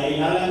ko nyari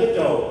na la ke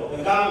to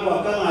kam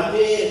ko ka ma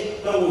te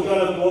ka u cho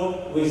ko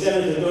we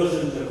send the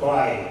person to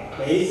cry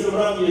but he's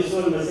from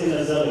Yesus mesin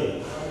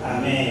nazari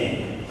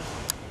amen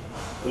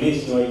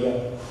please do it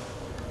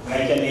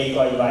I can make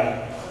all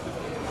right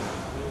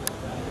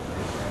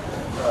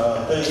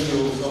thank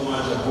you so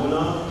much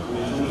Abuna we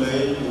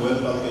truly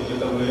welcome you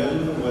to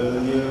well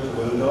near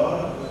well door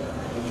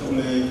we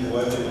truly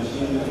welcome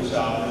machine to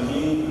shop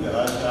ni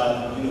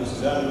garage ni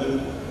Sudan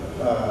with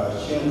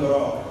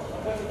Shinkro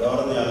door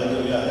ni ada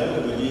ni ada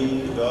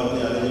kemudian door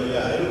ni ada ni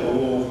ada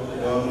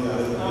door ni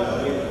ada ni ada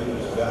ni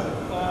Sudan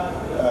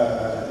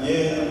ye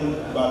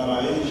ba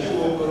mai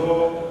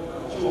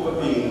chu ko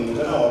pin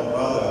kana our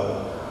brother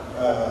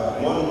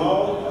one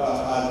more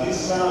at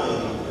this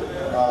time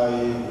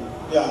I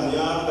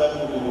that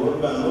we will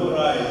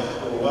rise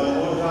one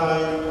more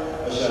time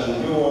عشان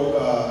نجوك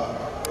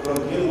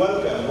ركين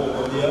welcome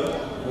over here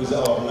with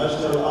our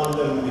national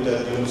anthem with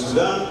the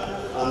Sudan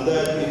and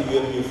then it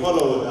will be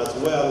followed as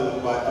well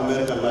by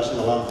American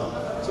national anthem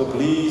so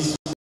please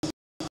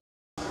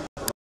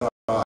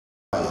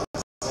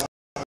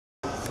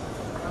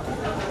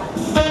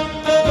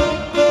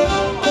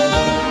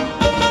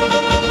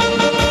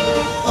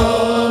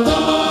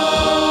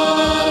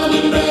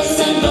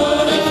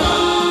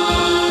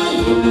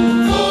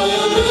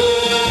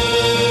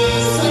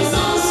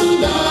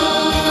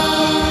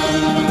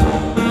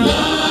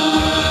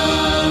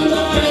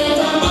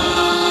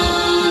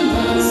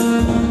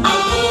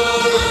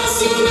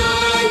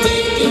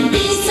United in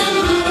peace and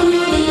harmony.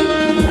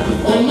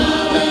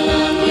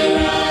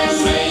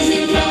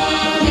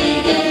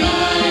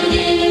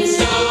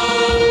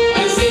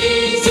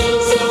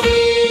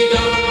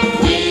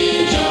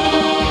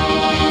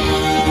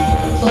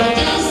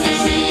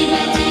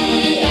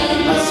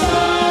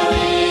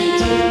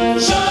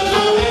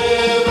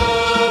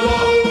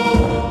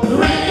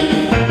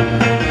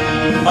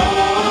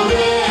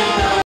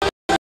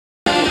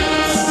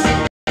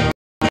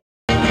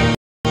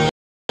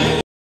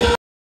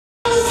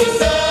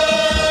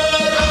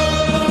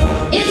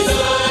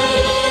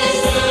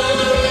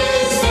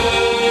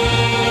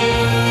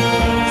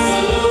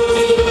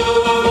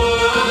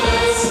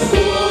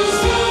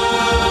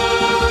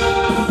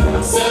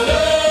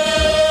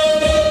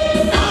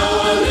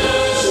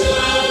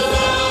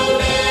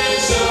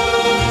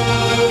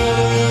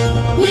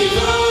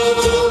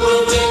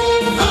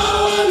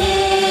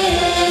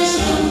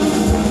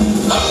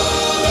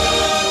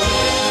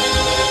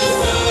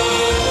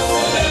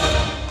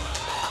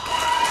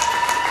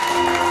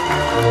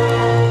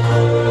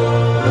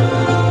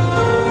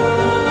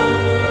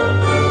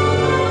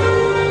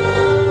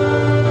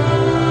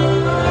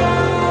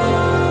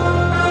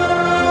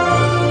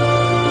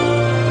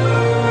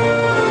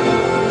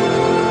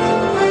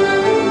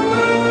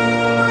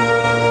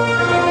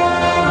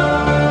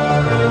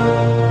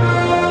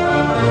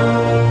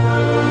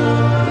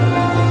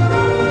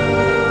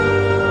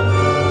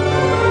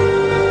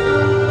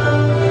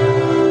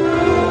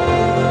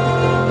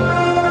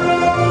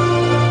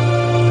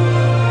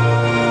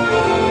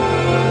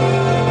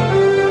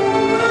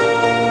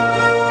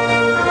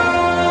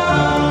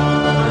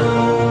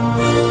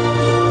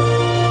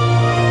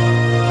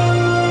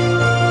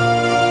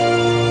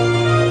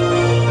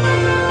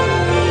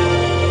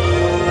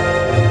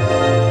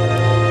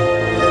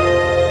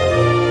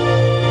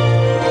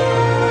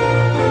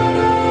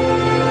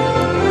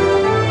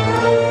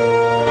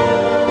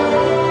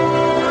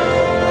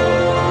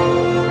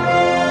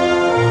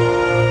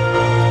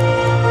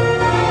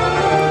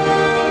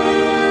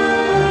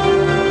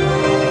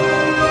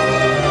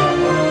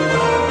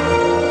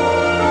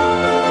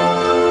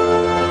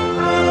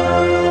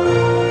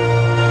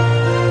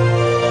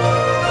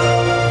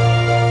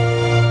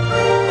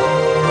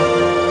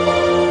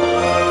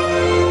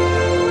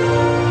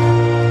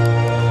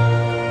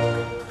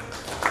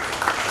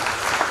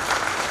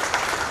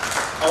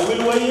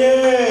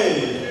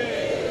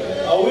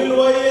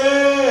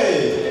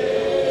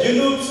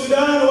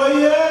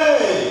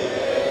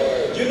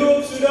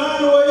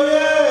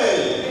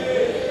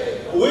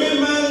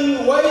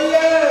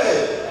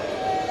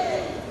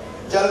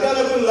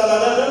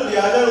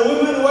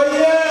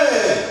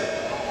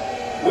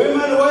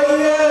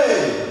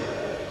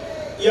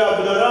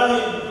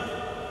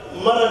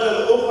 مرة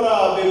أخرى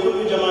بكل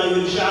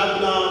جماهير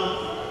شعبنا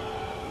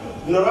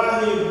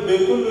نرحب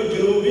بكل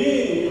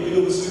جنوبيين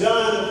جنوب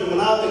السودان في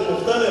مناطق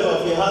مختلفة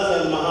في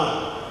هذا المحل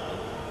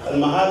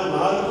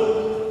محلكم.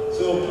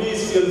 So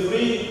please feel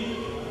free.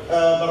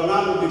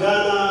 برنامج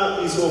بتاعنا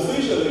is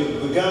officially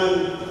begun,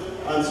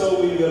 and so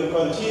we will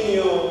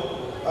continue.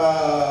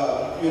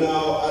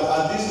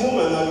 At this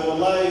moment, I would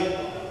like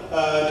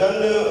to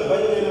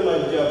bring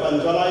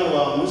Panjalai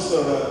wa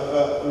Mr.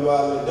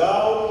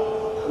 Lualadao.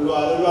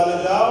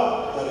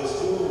 There is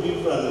two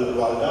different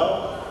Lualadao.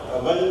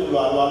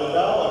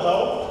 Lualadao atau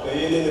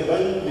kayaknya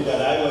ban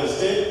bidalai wa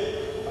state.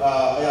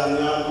 Yang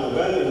aku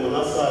ban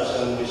menasa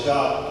dan bisa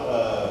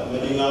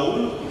meninggal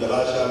di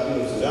dalam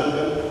Syarikat Sudan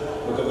kan.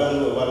 Bukan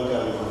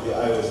welcome di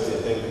Iowa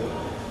State.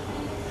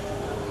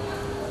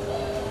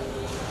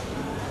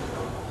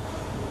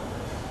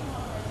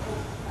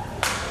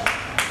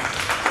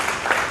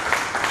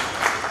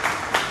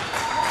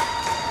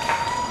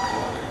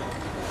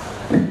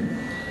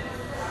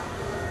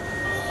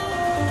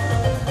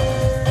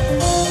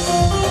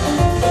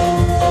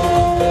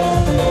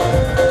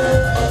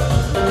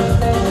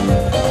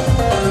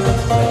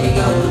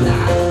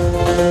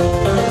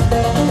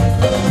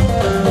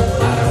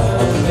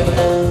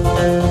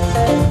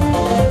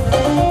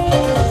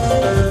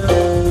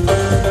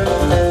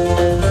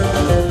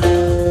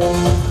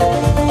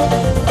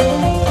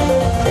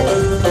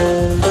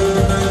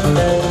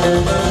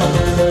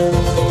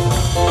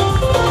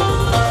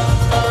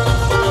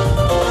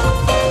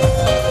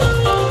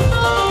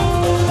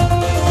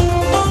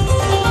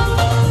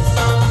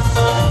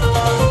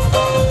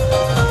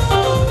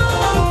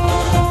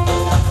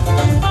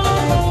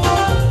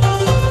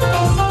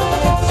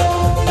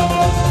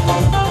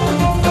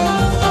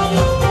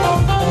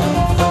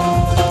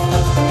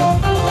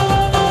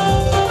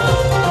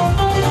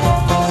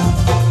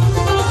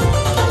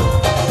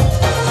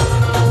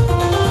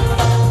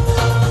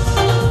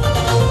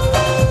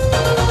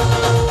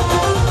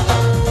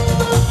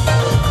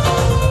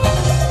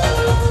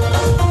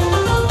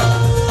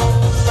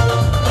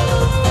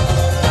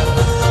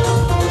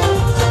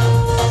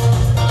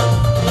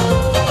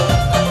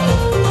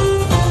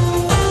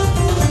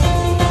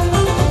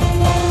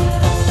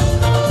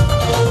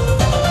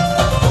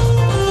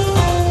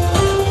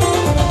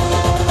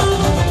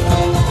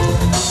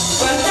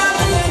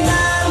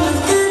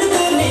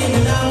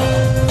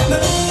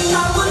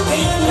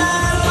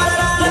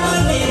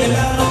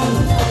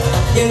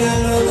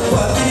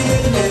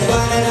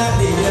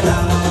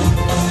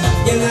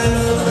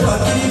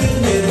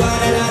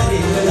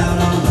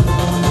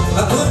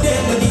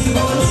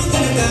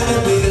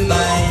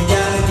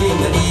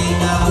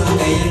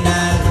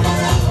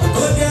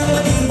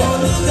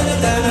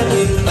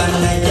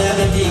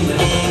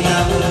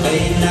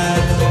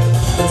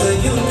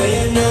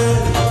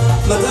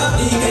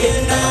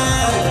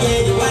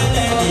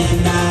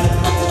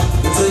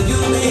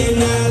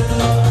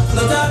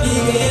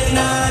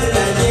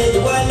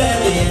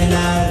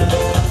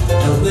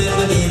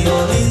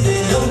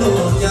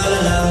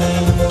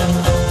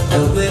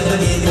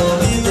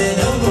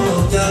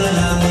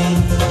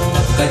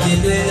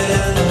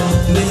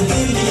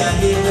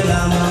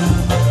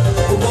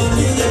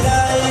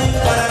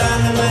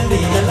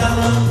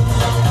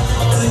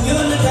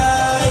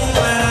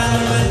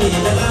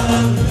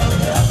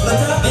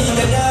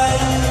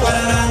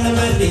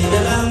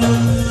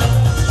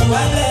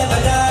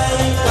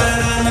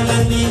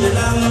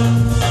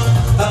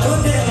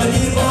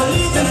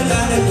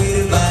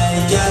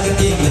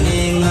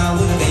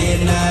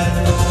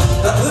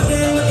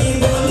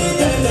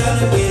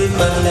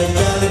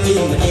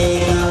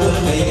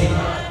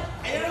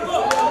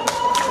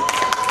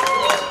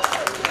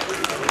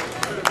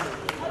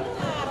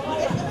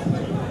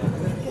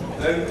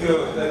 Thank you.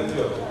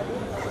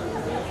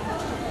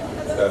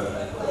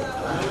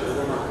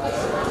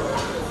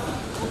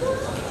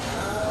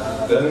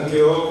 Thank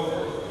you.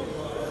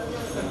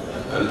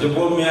 And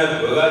Jibum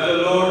Miat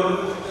Balajalor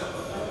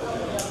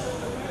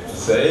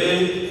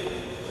say,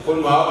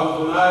 Pun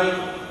Mahabu Punai,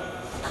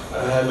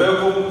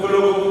 Bekum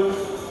Pulum,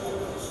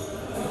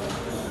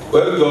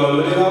 Well, John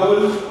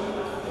Madinawul,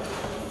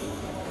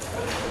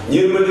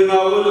 Nir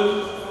Madinawul,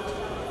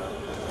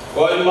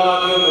 Koima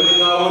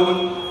Madinawul,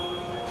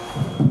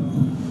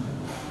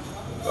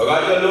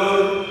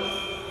 Balajalor,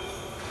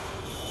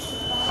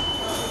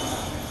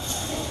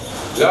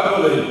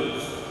 Gavali.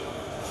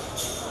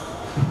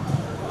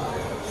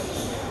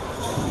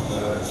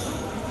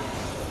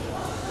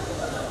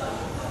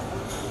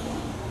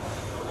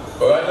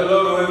 Orang itu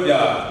orang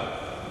dia,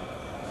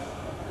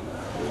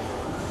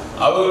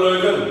 awak orang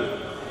kan,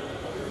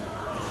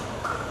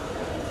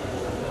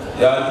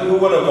 ya tu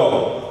bukan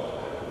apa.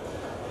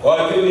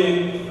 Orang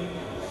ini,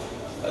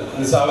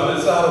 misalnya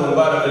sahar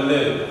umbar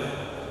benda,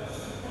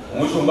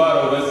 musuh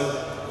umbar bes,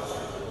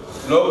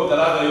 log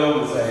telah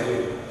ayam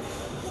sahir.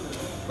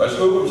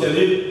 Basuku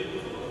jadi,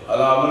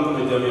 alamun tu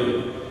menjamil.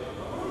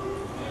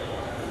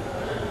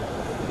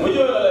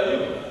 Mujur lagi,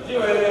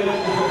 jiwa ini.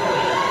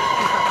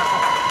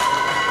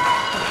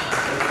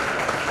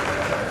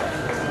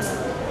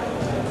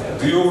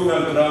 Rio ضيوفنا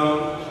الكرام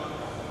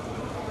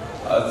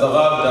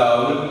الثقافة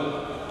داود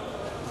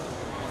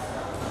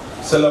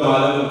السلام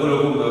عليكم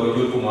كلكم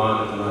بوجودكم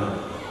معنا tonight.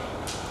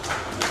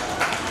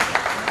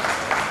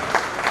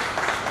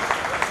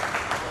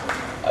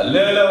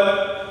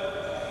 الليلة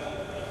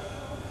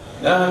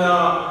نحن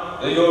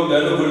اليوم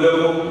نقول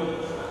لكم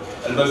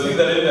البسيط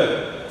الليلة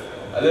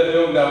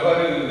اليوم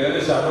نفرق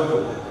بين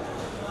شعبكم.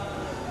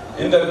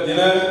 عندك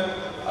جنيه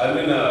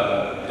عندنا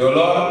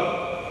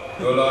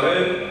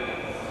دولارين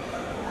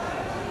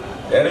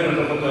يعني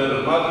نتفق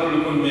ما تقول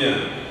يكون 100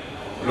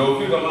 لو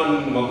في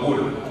كمان مقبول.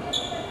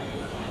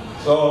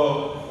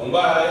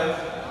 مبارك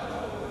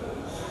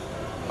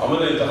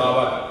عملنا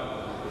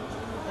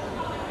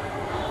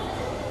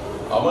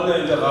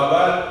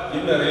انتخابات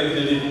جبنا رئيس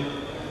جديد.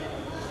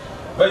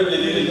 بين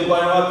جديد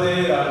جبنا وقتي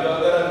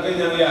راجعنا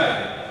كينيا ياي.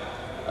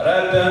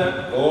 رأينا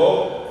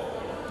هو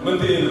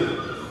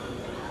منتين.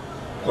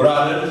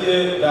 Kurang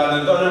nanti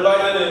dan tahun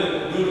bayan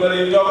ini jujur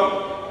mereka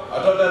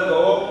atau dan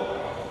kau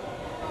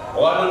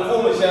orang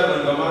pun share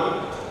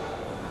dengan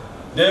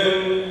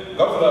dengan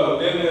kafla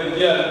dengan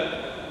dia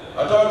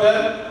atau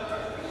dan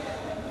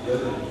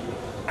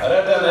ada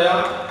dan ya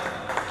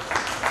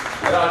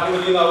ada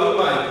tu di laut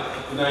mai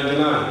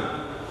dengan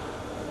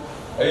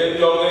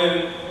jongin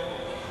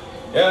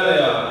ya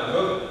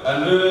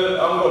anda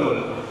angkul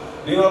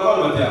dengan apa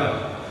macam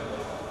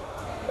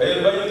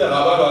banyak tak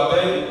apa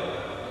bagai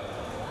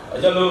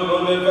aja lo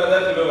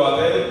pada kilo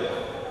bagai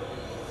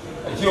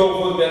aja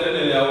pun pada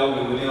ni awak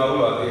mungkin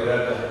awak bagai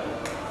rata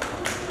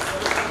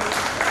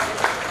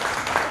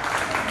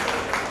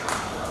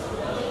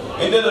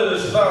ini adalah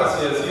sebuah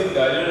siasat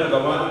gaya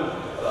negara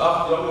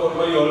yang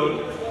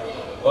bermain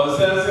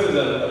konsensus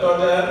dan atau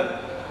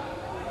dan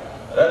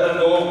rata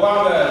dua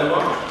panggai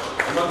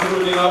cuma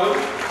perlu diawal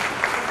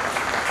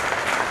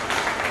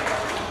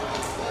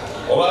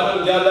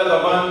orang jalan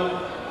kaman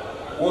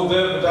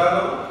udah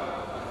berjalan.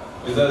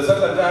 Bisa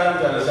sekarang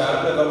jadi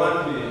syaratnya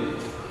kaman di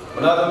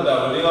menatap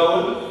dah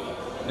melingau,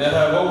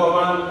 neha go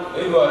kaman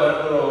itu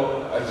ada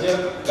pro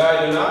asyik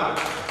gaya nak.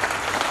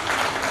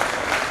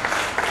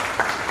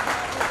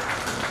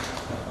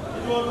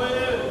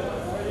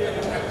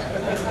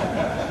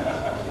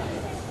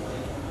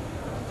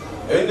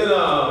 Ini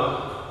na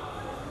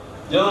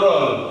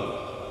General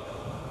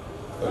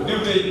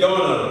Deputy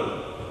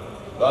Governor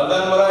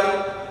Bandan Marai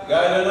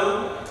gaya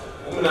na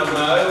umna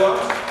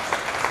menawa.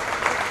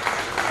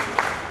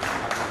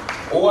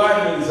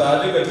 Aweil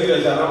misalnya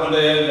ketika cara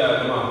mendaya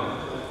jamaah,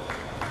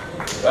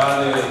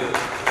 dan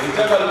itu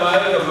kalau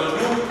mereka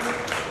menduk,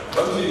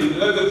 kami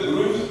lagi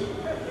terus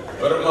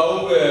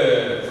bermau ke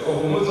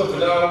hukum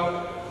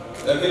sebelah,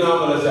 lagi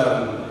nama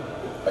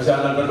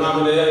asyik bernama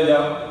mendaya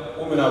jam,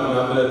 umina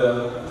bernama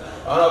mendaya,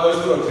 anak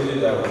bersurat kerja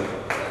jam.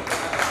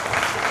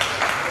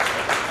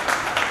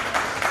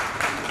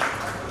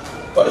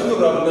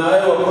 Bersurat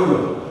mendaya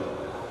wakulu,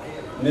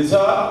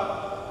 nisa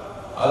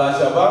ala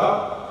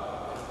syabab.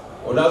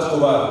 وناس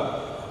كبار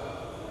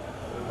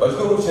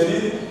بشكركم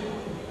شديد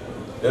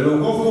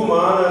لوقوفكم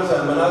معنا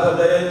عشان مناطق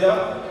دايجة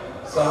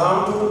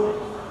ساهمتوا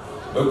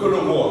بكل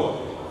قوة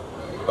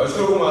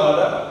بشكركم على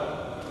ده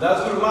ناس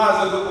كل ما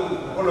أعزكم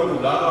كلكم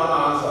لأنه أنا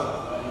أنسى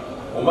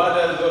وما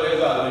ده زول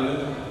إزعل مني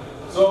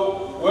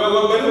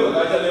wewe belu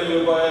kaja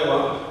lelu kwa hewa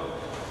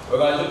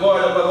wakaji kwa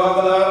ya kwa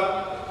kala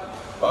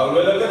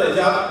pawele kana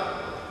ja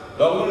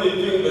domu ni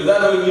ting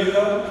bezalo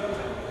ngika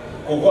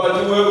ko kwa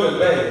ju wewe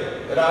be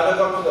rada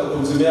kam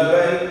kumsimia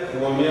be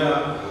ngomia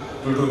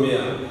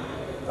tutumia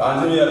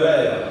kanjimia be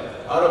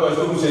ana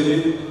bashu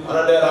kusedi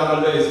ana de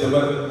ramal be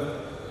istibar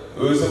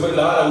wewe sebar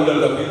la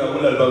ulal kabira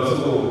ulal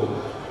bamsu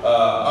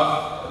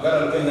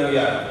garal kenya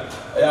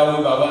ya wi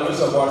baba no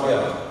support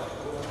ya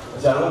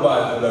janu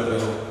ba ulal be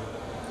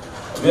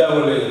biar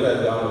boleh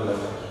kita jangan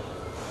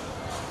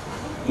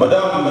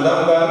madam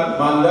kan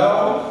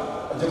mandau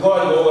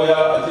jekoi bawa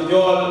ya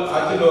jual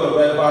lor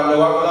bayar pada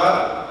waktu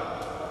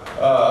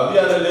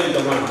biar ada lagi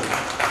teman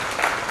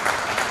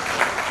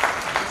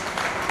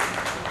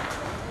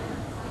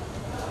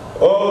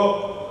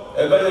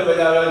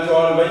banyak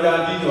jual banyak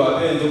di jual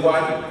tu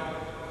jekoi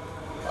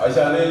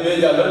asalnya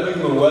jalan di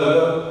menjual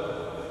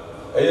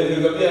ayat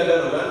juga biar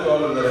ada orang jual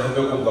mereka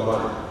hukum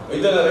teman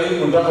itu hari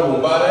ini mudah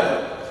membarai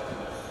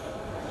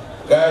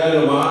gaya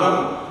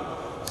rumah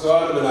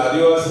soal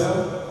benarios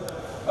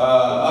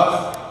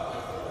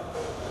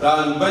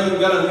dan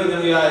banyak orang yang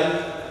lain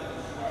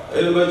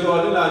ilmu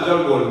jual ini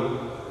lancar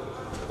pun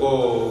ko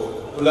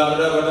pulang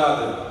dah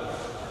berada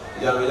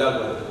yang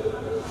jalan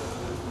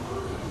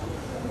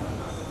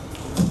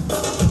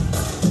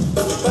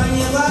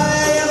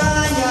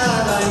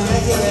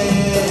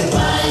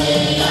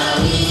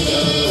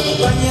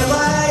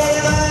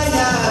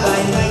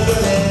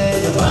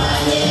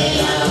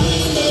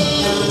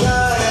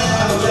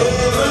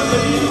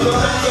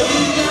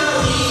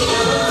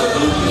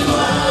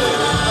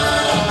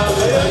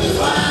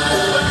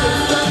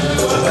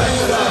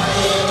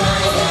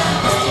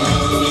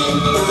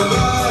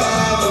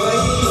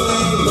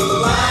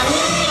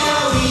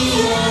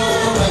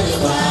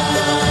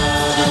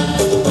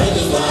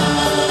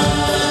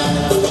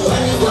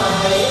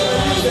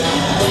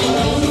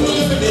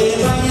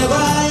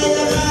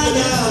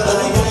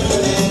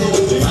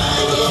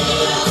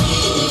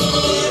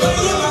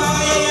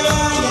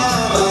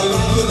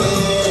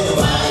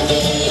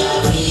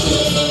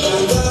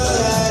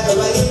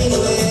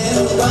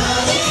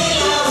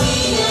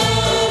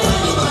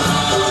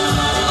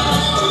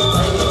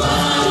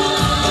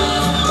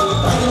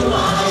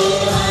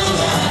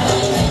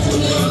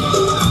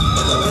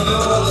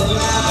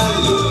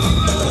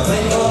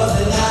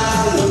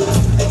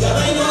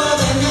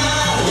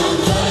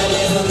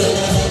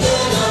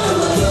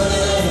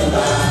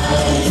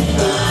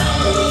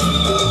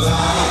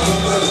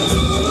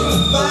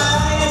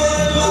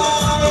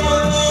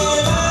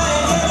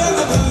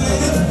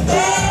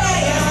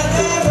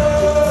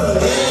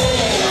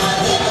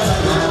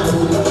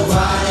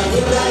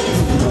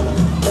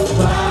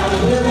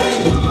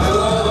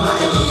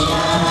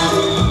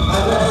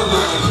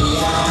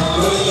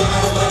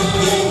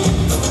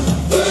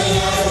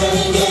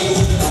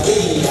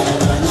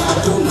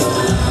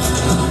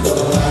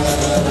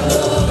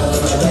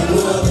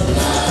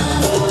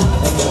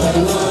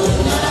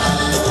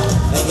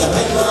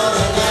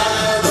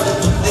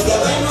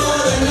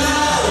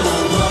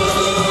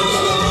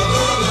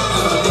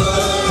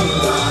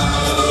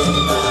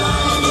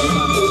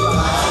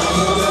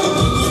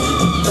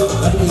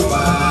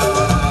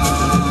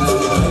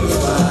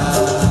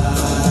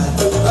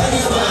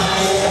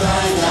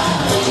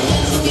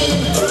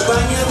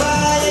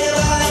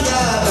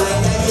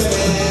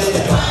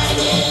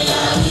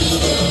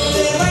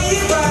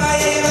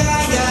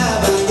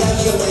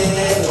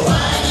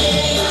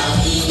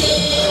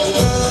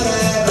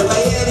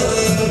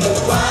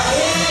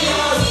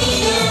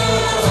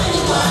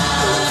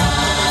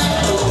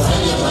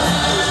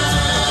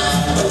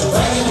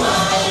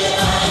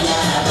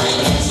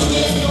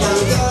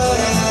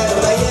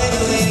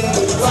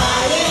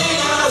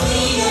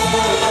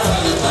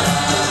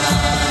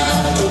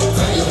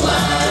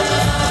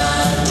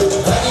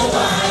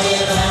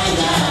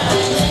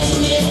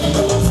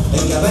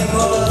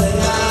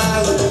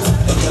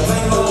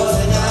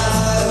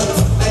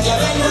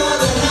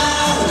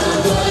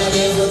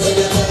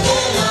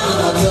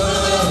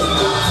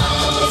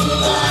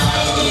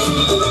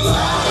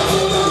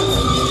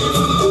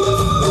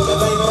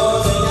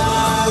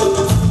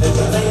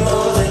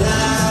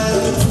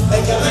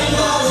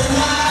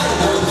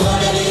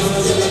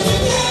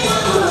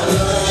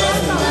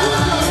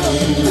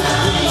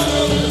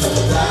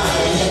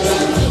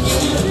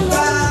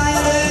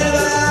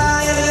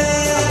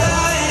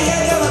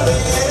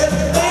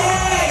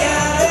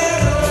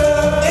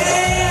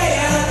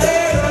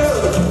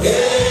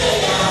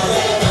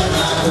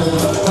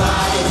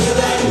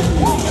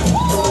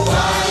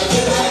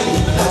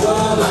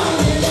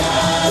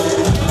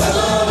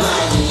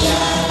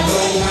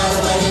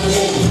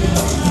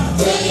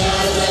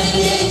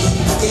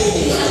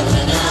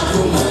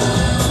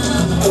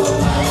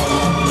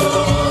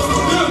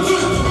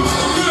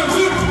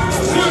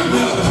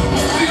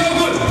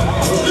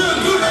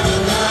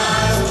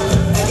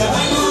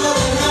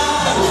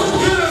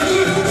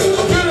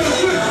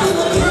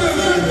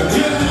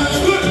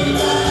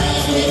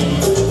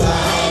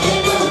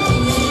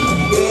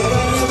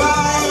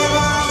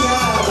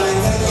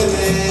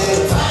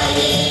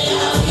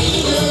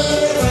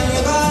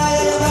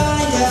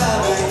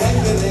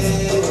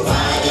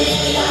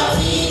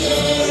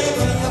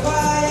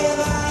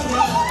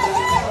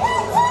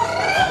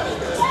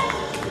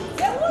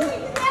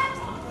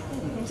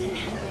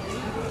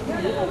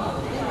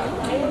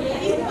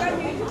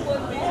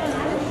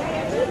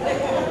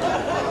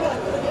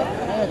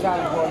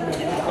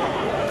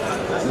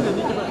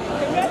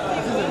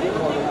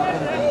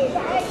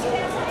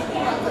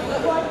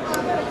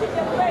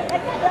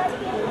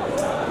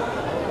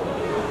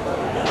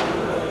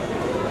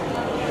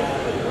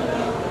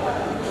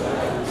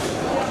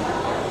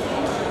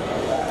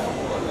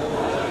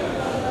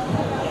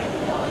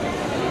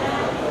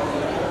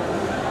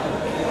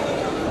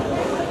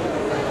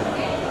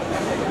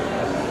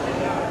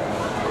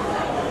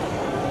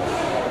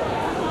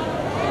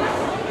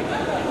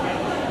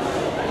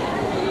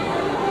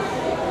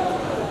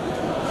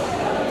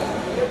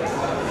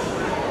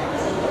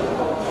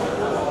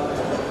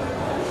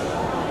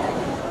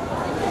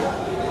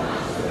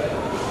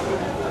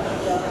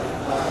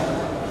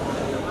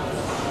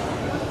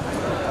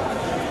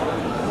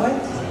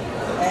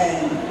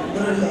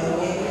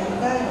lewe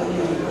ka ko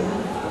ni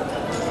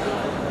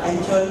an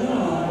chol no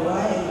wa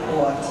e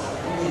court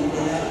ni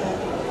de la ka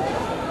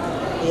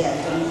ya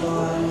ton ko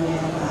ni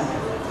ma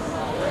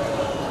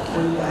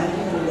kun ba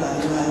ni ba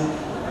ma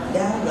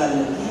da ba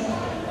ni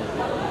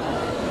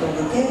ko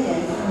ke ya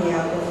ni ya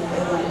ko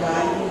ba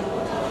ni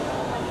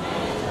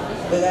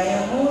ba ya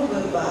mo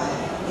ba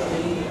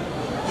ni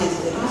yes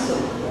de so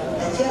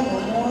a cha mo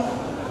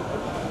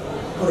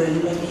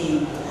kurang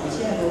lebih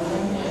aja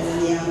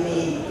orang yang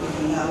ni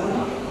tinggal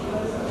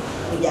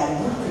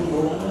berjalan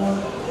tunggu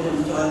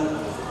kerja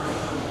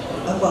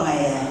apa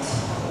ayat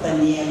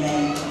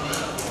penyemen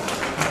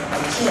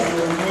aja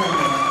orang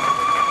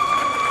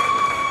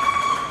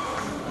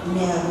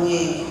ni aku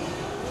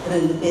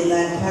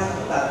rentetan tak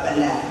apa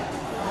lah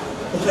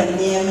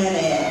penyemen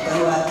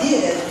kalau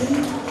dia itu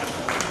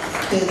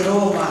ke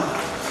Roma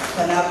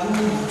kenapa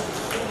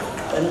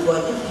dan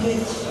buat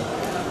itu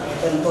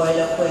dan buat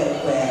apa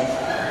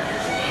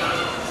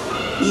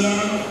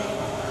yang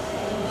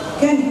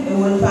kan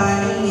orang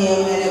paling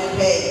yang mana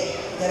play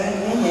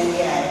jarang yang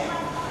dia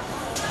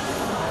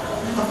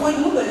aku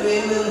itu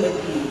berlebih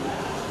lebih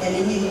yang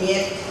ini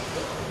niat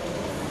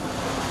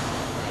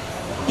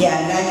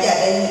ya nak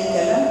ada ni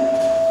dalam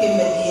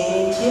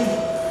kemudian dia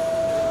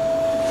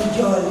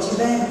tujuan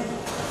juga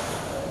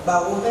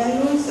bawa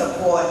value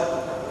support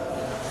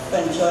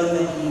pencol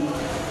medi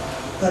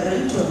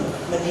perentur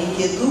medi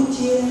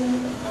ketujuan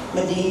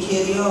medi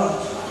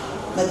serius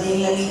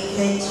medi lagi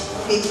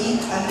kecil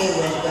ake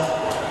weda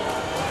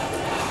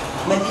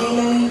medi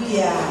lagi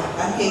dia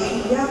ake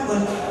kia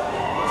pun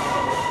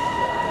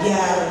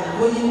dia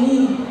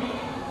boleh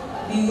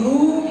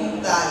biru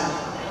hitam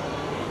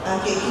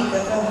ake kita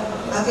kan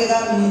ake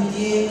kan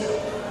medi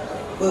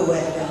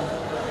weda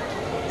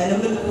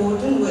dan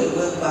berputun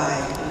weda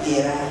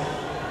dia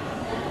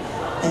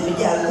dan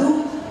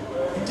berjalan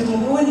itu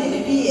mungkin ini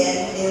dia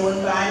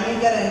yang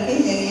paling kerana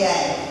dia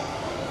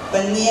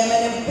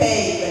penyemen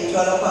pay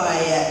penjual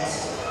ayat,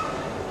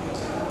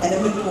 and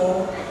we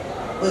go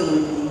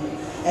with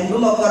and we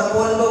mau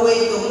korban bawa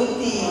itu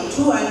mesti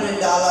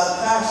 $200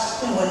 cash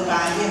dengan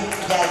kaya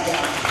jaja.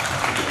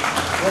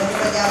 Waktu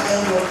kerja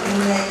yang working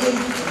lagi,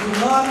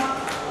 rumah.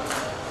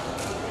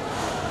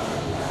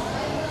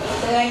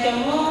 Saya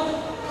cuma,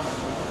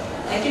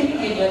 saya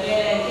mungkin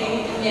boleh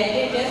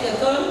jadi dia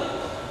betul.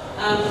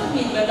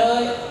 Mungkin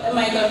boleh,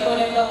 mai korban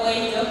yang bawa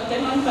itu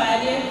dengan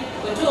kaya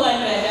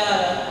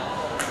 $200.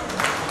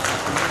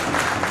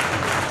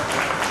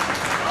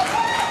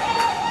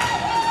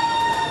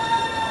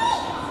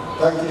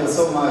 Thank you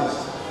so much.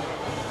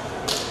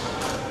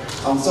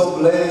 I'm so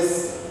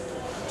blessed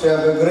to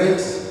have a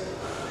great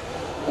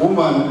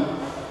woman,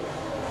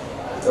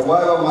 the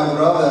wife of my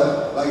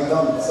brother, like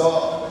them.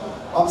 So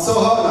I'm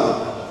so honored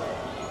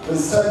to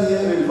stand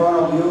here in front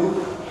of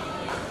you.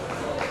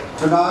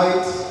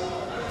 Tonight,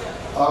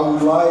 I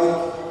would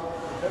like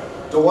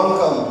to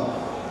welcome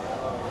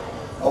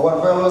our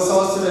fellow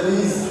South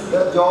Sudanese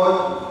that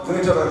joined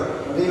Greater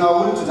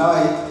Aweil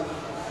tonight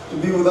to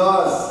be with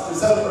us to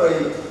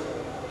celebrate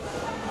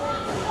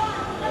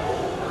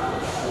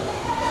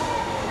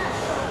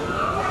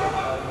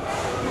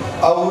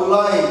I would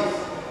like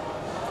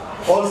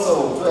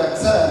also to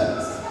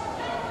extend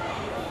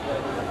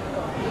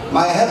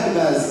my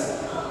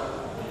happiness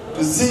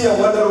to see a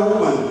wonder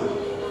woman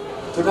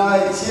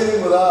tonight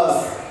cheering with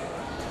us.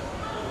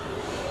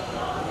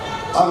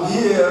 I'm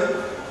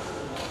here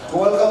to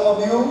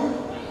welcome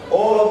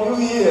all of you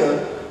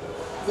here,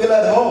 feel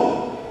at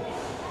home.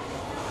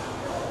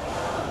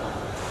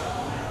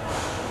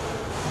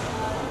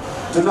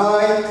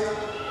 Tonight,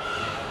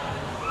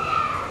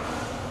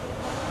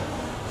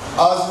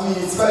 as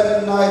we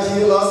spent the night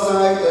here last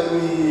night and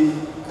we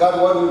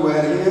got what we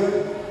were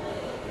here,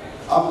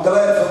 I'm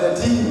glad for the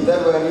team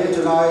that were here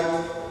tonight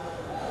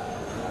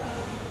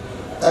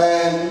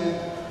and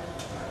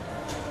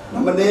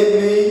nominate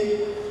me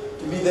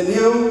to be the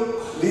new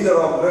leader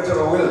of Greater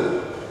Aweil.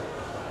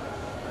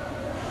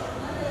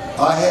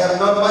 I have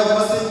not much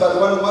message, but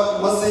one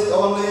message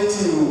only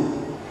to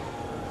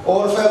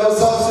all fellow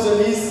South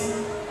Sudanese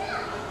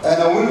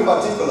and Aweil in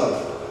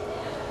particular.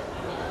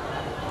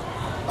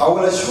 I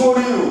will assure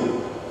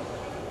you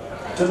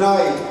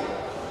tonight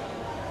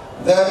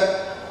that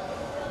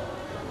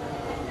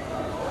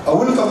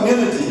Aweil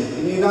community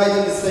in the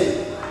United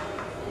States,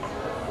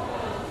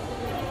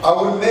 I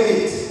will make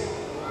it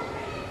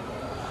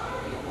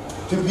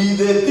to be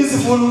the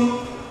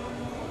peaceful,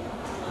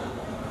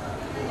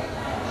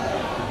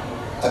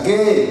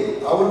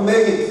 again, I will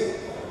make it,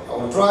 I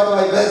will try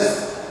my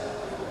best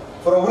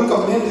for Aweil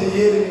community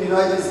here in the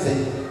United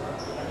States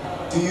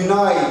to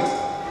unite,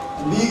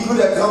 to be a good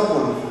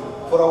example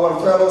for our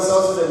fellow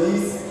South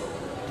Sudanese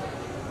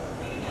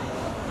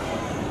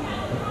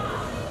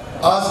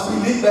as we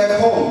live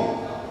back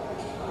home.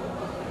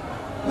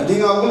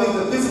 Madinga Aweil is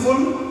a peaceful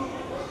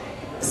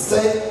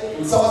state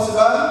in South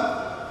Sudan,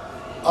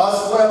 as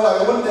well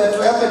I want that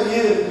to happen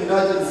here in the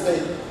United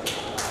States.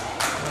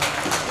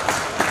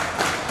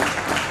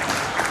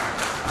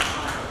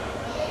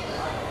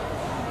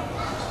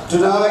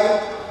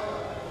 Tonight,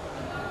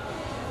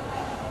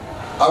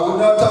 I will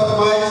not talk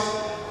much,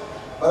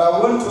 but I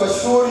want to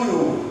assure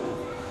you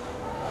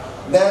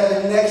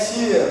that next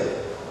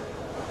year,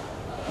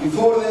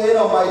 before the end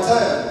of my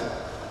term,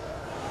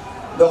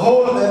 the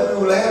whole that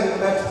we will have in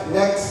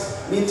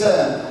next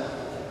midterm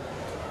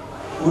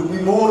would be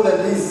more than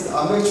this.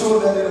 I'll make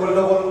sure that it will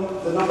double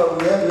the number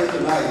we have here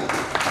tonight.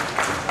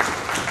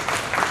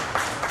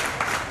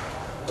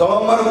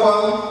 Tom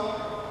Marquam,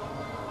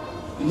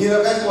 Nira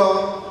Katwam,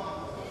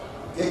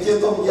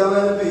 Kechetom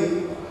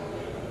Yamanabi,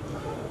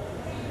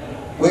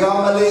 we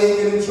are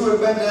Malay in True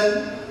Benden,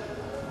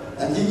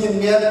 and Indian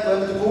Miat,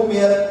 and the Boom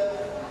Miat,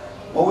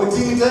 or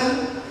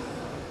Wittington,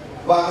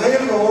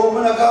 Bahrain, or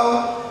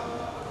Manakau.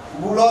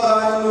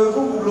 Bulora and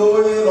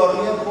Buloy or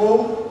Miapo,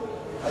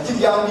 I think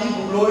Yami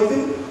Buloy,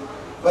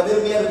 but then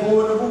we are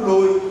born to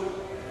Buloy,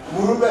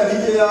 Buruba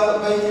Ridia,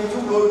 Pay to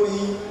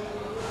Buloy,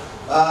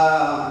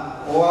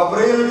 or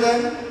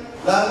Brilliant,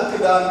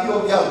 Lankadan, you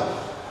of Yam.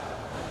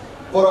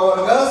 For our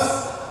guests,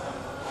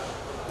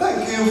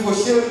 thank you for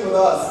sharing with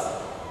us.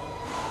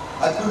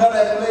 I could not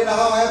explain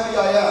how happy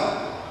I am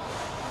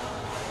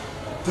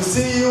to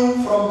see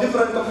you from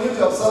different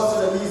communities of South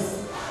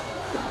Sudanese,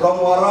 from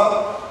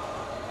Warab,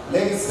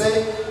 Lake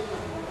State,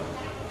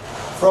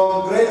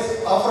 from Great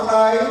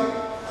Afrinai.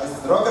 I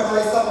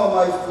recognize some of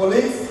my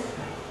colleagues.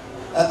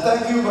 And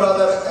thank you,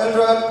 Brother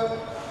Eldred,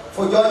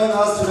 for joining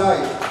us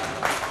tonight.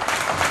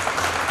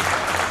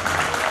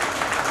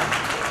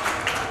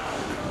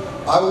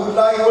 I would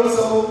like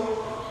also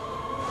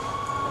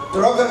to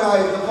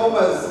recognize the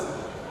formers,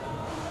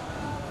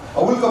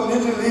 our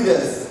community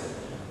leaders.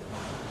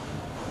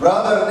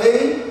 Brother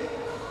Dane,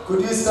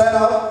 could you stand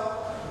up?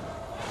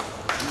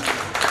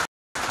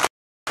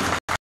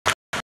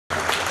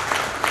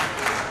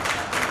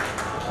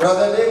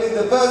 Brother Dale is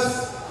the first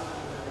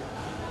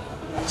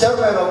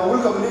chairman of our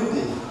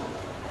community.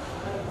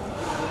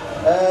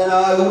 And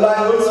I would like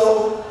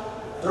also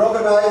to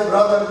recognize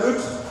Brother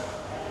Lut.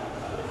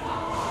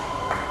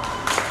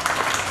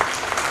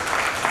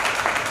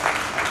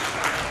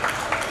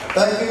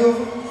 Thank you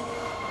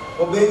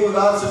for being with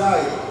us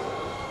tonight.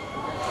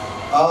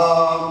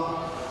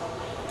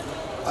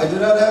 I do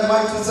not have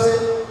much to say,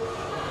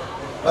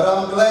 but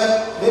I'm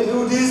glad they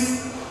do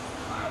this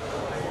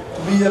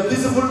to be a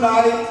peaceful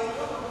night,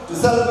 to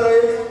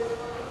celebrate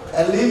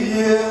and live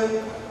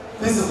here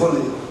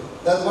peacefully.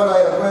 That's what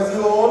I request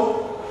you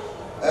all.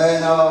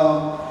 And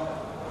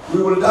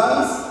we will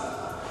dance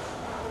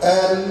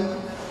and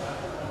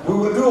we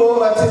will do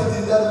all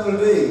activities that we will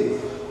do.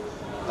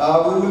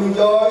 We will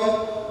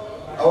enjoy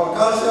our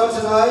culture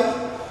tonight.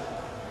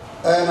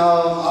 And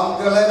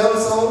I'm glad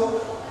also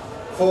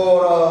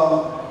for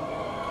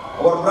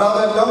our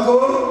brother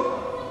Jungle.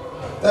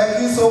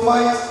 Thank you so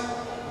much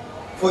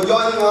for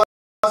joining us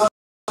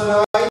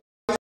tonight.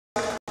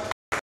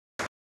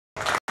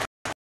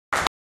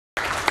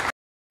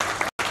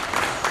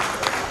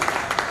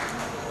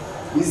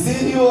 We've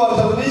seen you on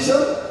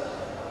television,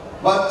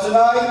 but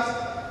tonight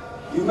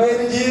you made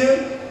it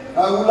here.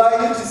 I would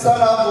like you to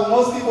stand up for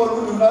most people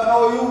who do not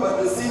know you,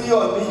 but they see you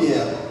on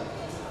media.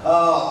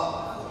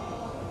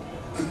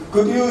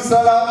 Could you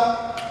stand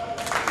up?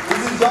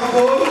 This is John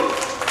Cole.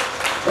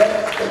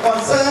 The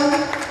concern,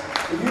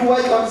 if you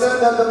were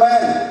concerned that the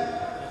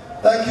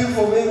man, thank you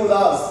for being with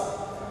us.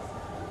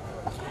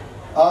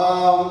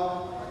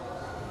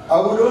 I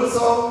would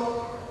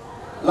also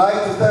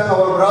like to thank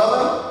our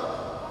brother,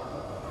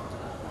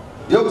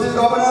 Deputy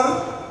Governor,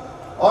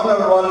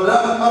 Honorable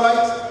Dan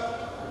Marait,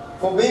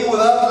 for being with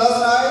us last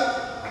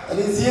night and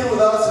is here with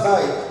us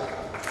tonight.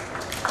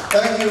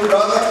 Thank you,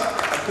 brother.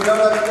 I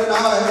cannot explain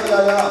how happy I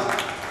am.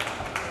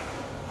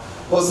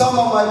 For some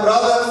of my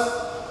brothers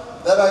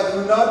that I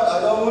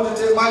don't want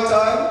to take my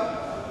time,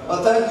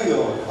 but thank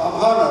you. I'm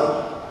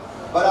honored,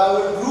 but I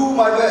will do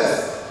my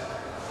best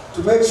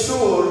to make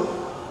sure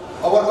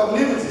our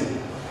community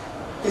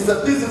is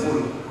a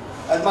peaceful.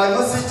 And my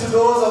message to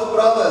those of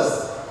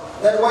brothers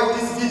that watch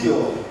this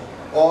video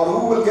or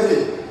who will get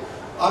it,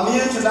 I'm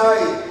here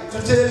tonight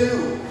to tell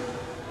you,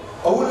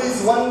 Aweil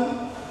is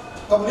one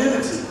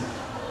community.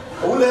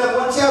 Aweil have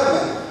one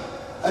chairman,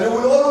 and it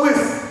will always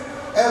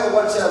have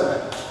one chairman.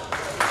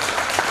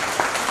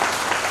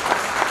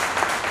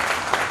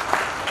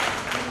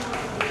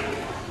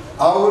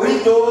 I will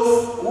read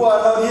those who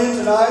are not here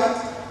tonight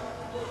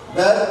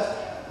that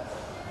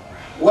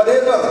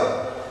whatever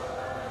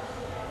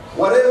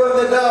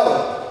they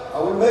doubt, I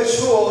will make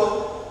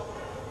sure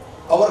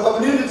our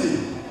community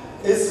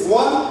is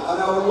one,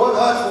 and I will work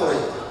hard for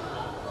it.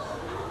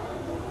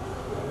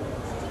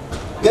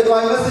 Get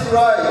my message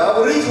right. I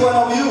will reach one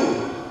of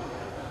you.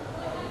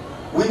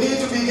 We need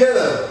to be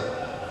together.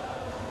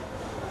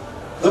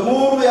 The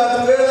more we are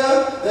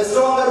together, the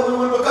stronger we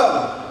will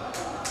become.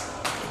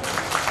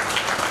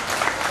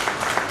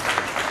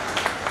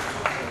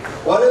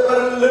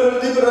 Whatever little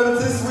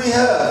differences we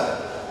have,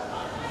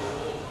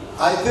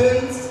 I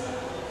think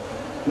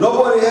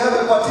nobody has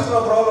a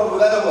particular problem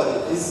with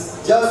anybody.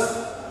 It's just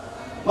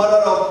a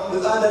matter of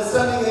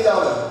misunderstanding each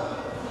other.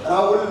 And I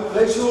will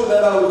make sure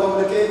that I will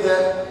communicate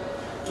that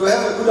to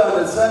have a good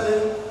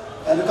understanding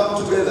and to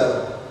come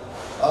together.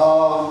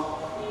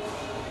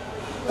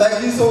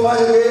 Thank you so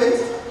much again.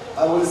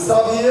 I will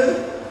stop here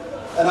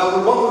and I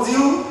will work with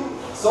you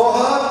so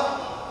hard.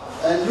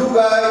 And you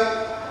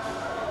guys,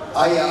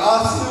 I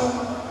ask you,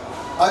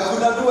 I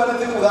could not do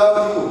anything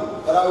without you,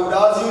 but I would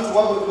ask you to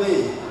work with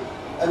me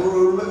and we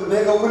will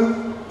make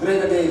Aweil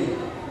great again.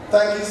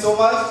 Thank you so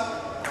much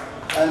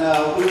and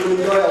we will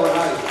enjoy our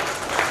night.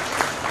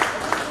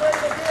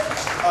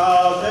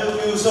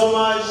 Thank you so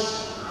much.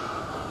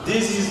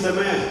 This is the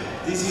man,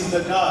 this is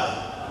the guy.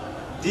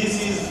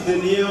 This is the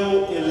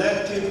new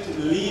elected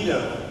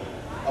leader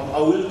of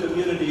Aweil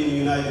community in the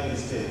United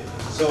States.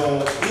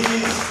 So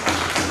please,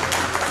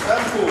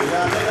 thank you.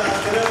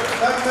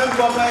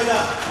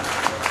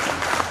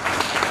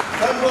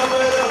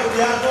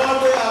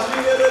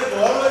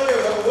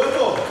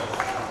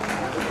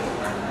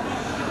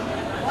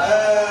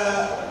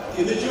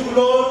 In the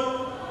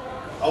Jubilee,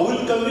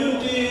 Aweil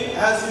community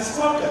has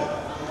spoken,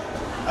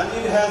 and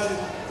it has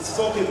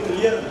spoken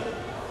clearly.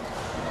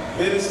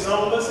 Very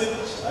strong message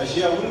as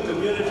the Aweil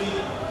community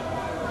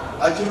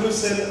actually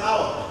sent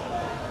out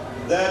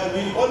that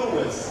we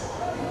always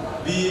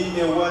be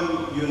a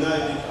one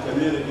united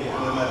community in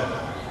America.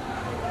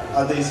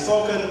 And they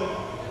spoken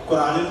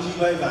Quran and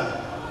Jibai.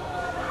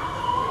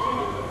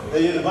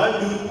 They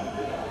invited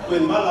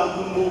when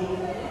Malakumu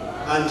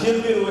and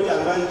children with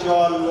a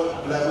grandchild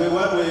like we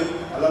were with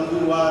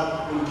Alamdunwa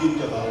in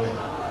Gintabawe.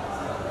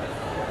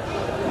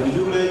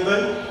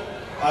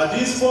 At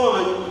this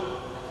point,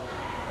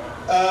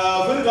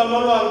 when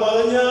Kamalo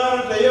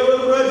Albania, they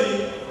were ready.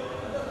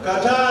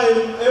 Katai,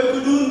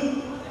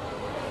 Ekudun,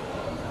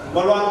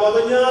 Malwan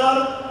Badanyar,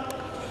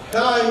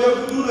 Kai,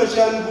 Ekudun,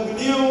 Shan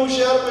Bugniu,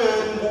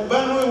 Sherman,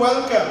 Bubanui,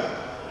 welcome.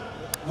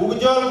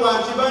 Bugjal,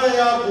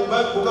 Wachibaya,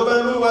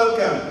 Bugabanui,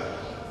 welcome.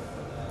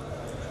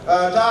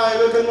 Tai,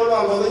 Ekan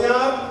Malwan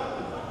Badanyar,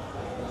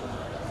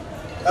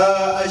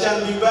 Ashan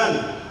Biban.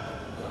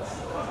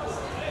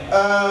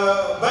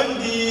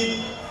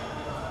 Bandi.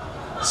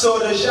 So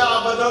the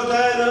Shah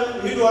Badotana,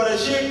 Midwara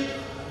Sheikh,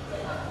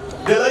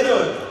 the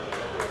Lion.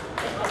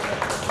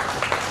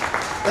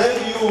 Thank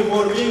you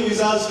for being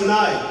with us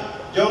tonight.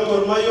 John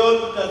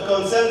Kormayon, that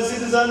concerned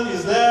citizen,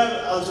 is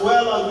there, as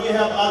well as we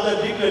have other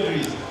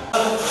dignitaries.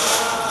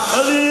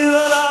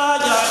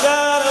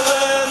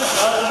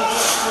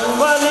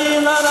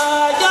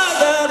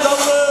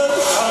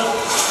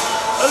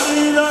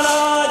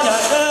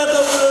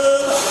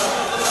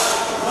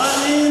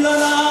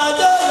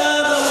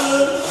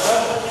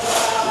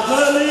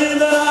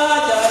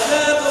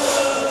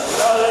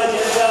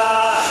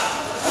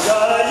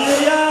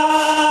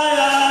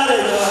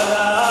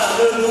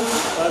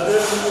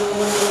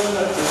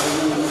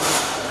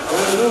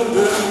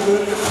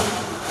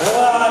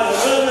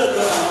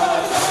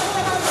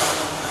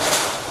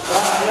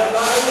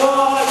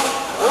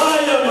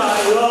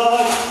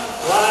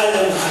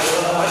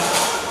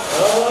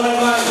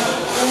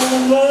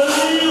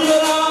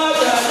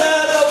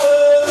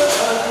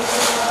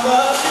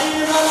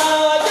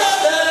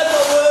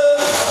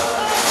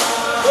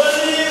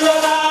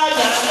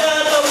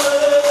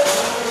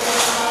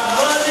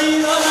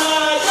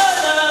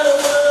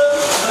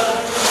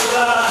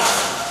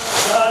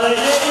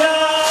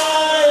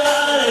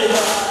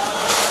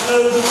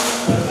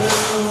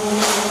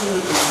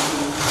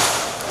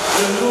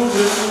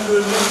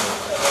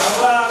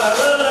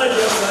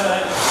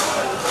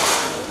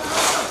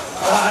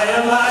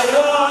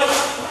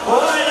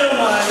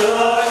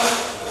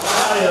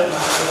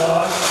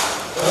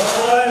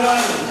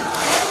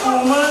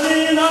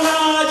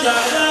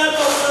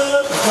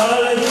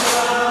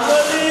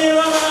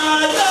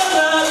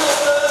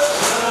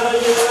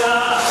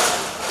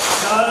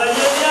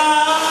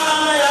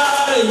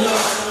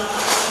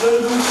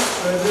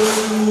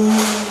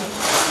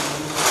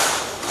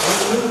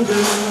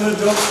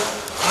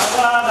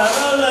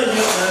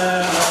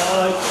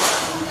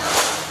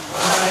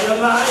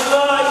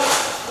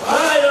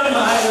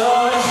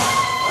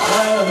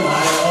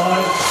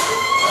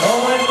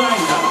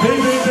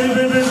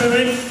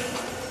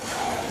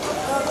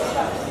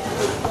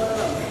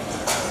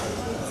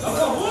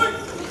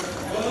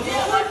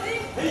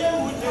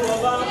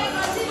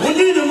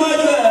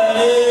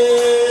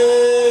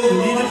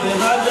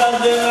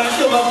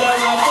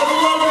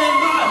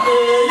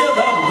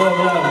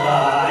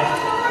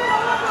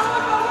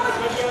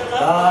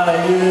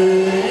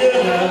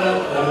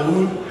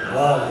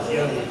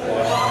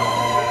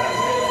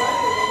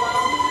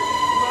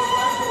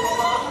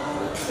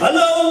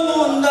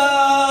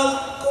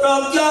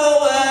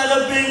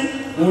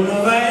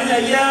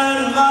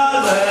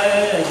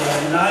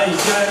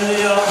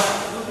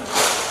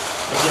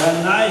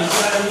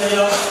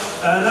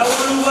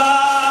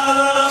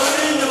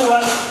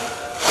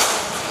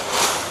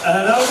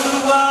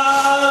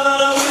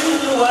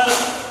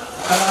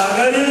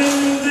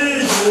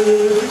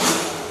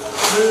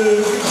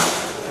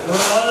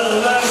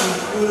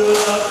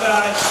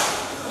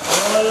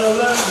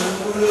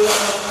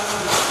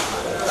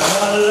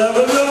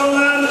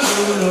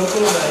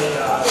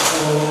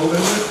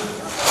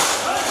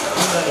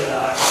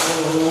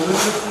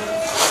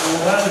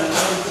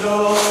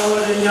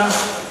 Joy.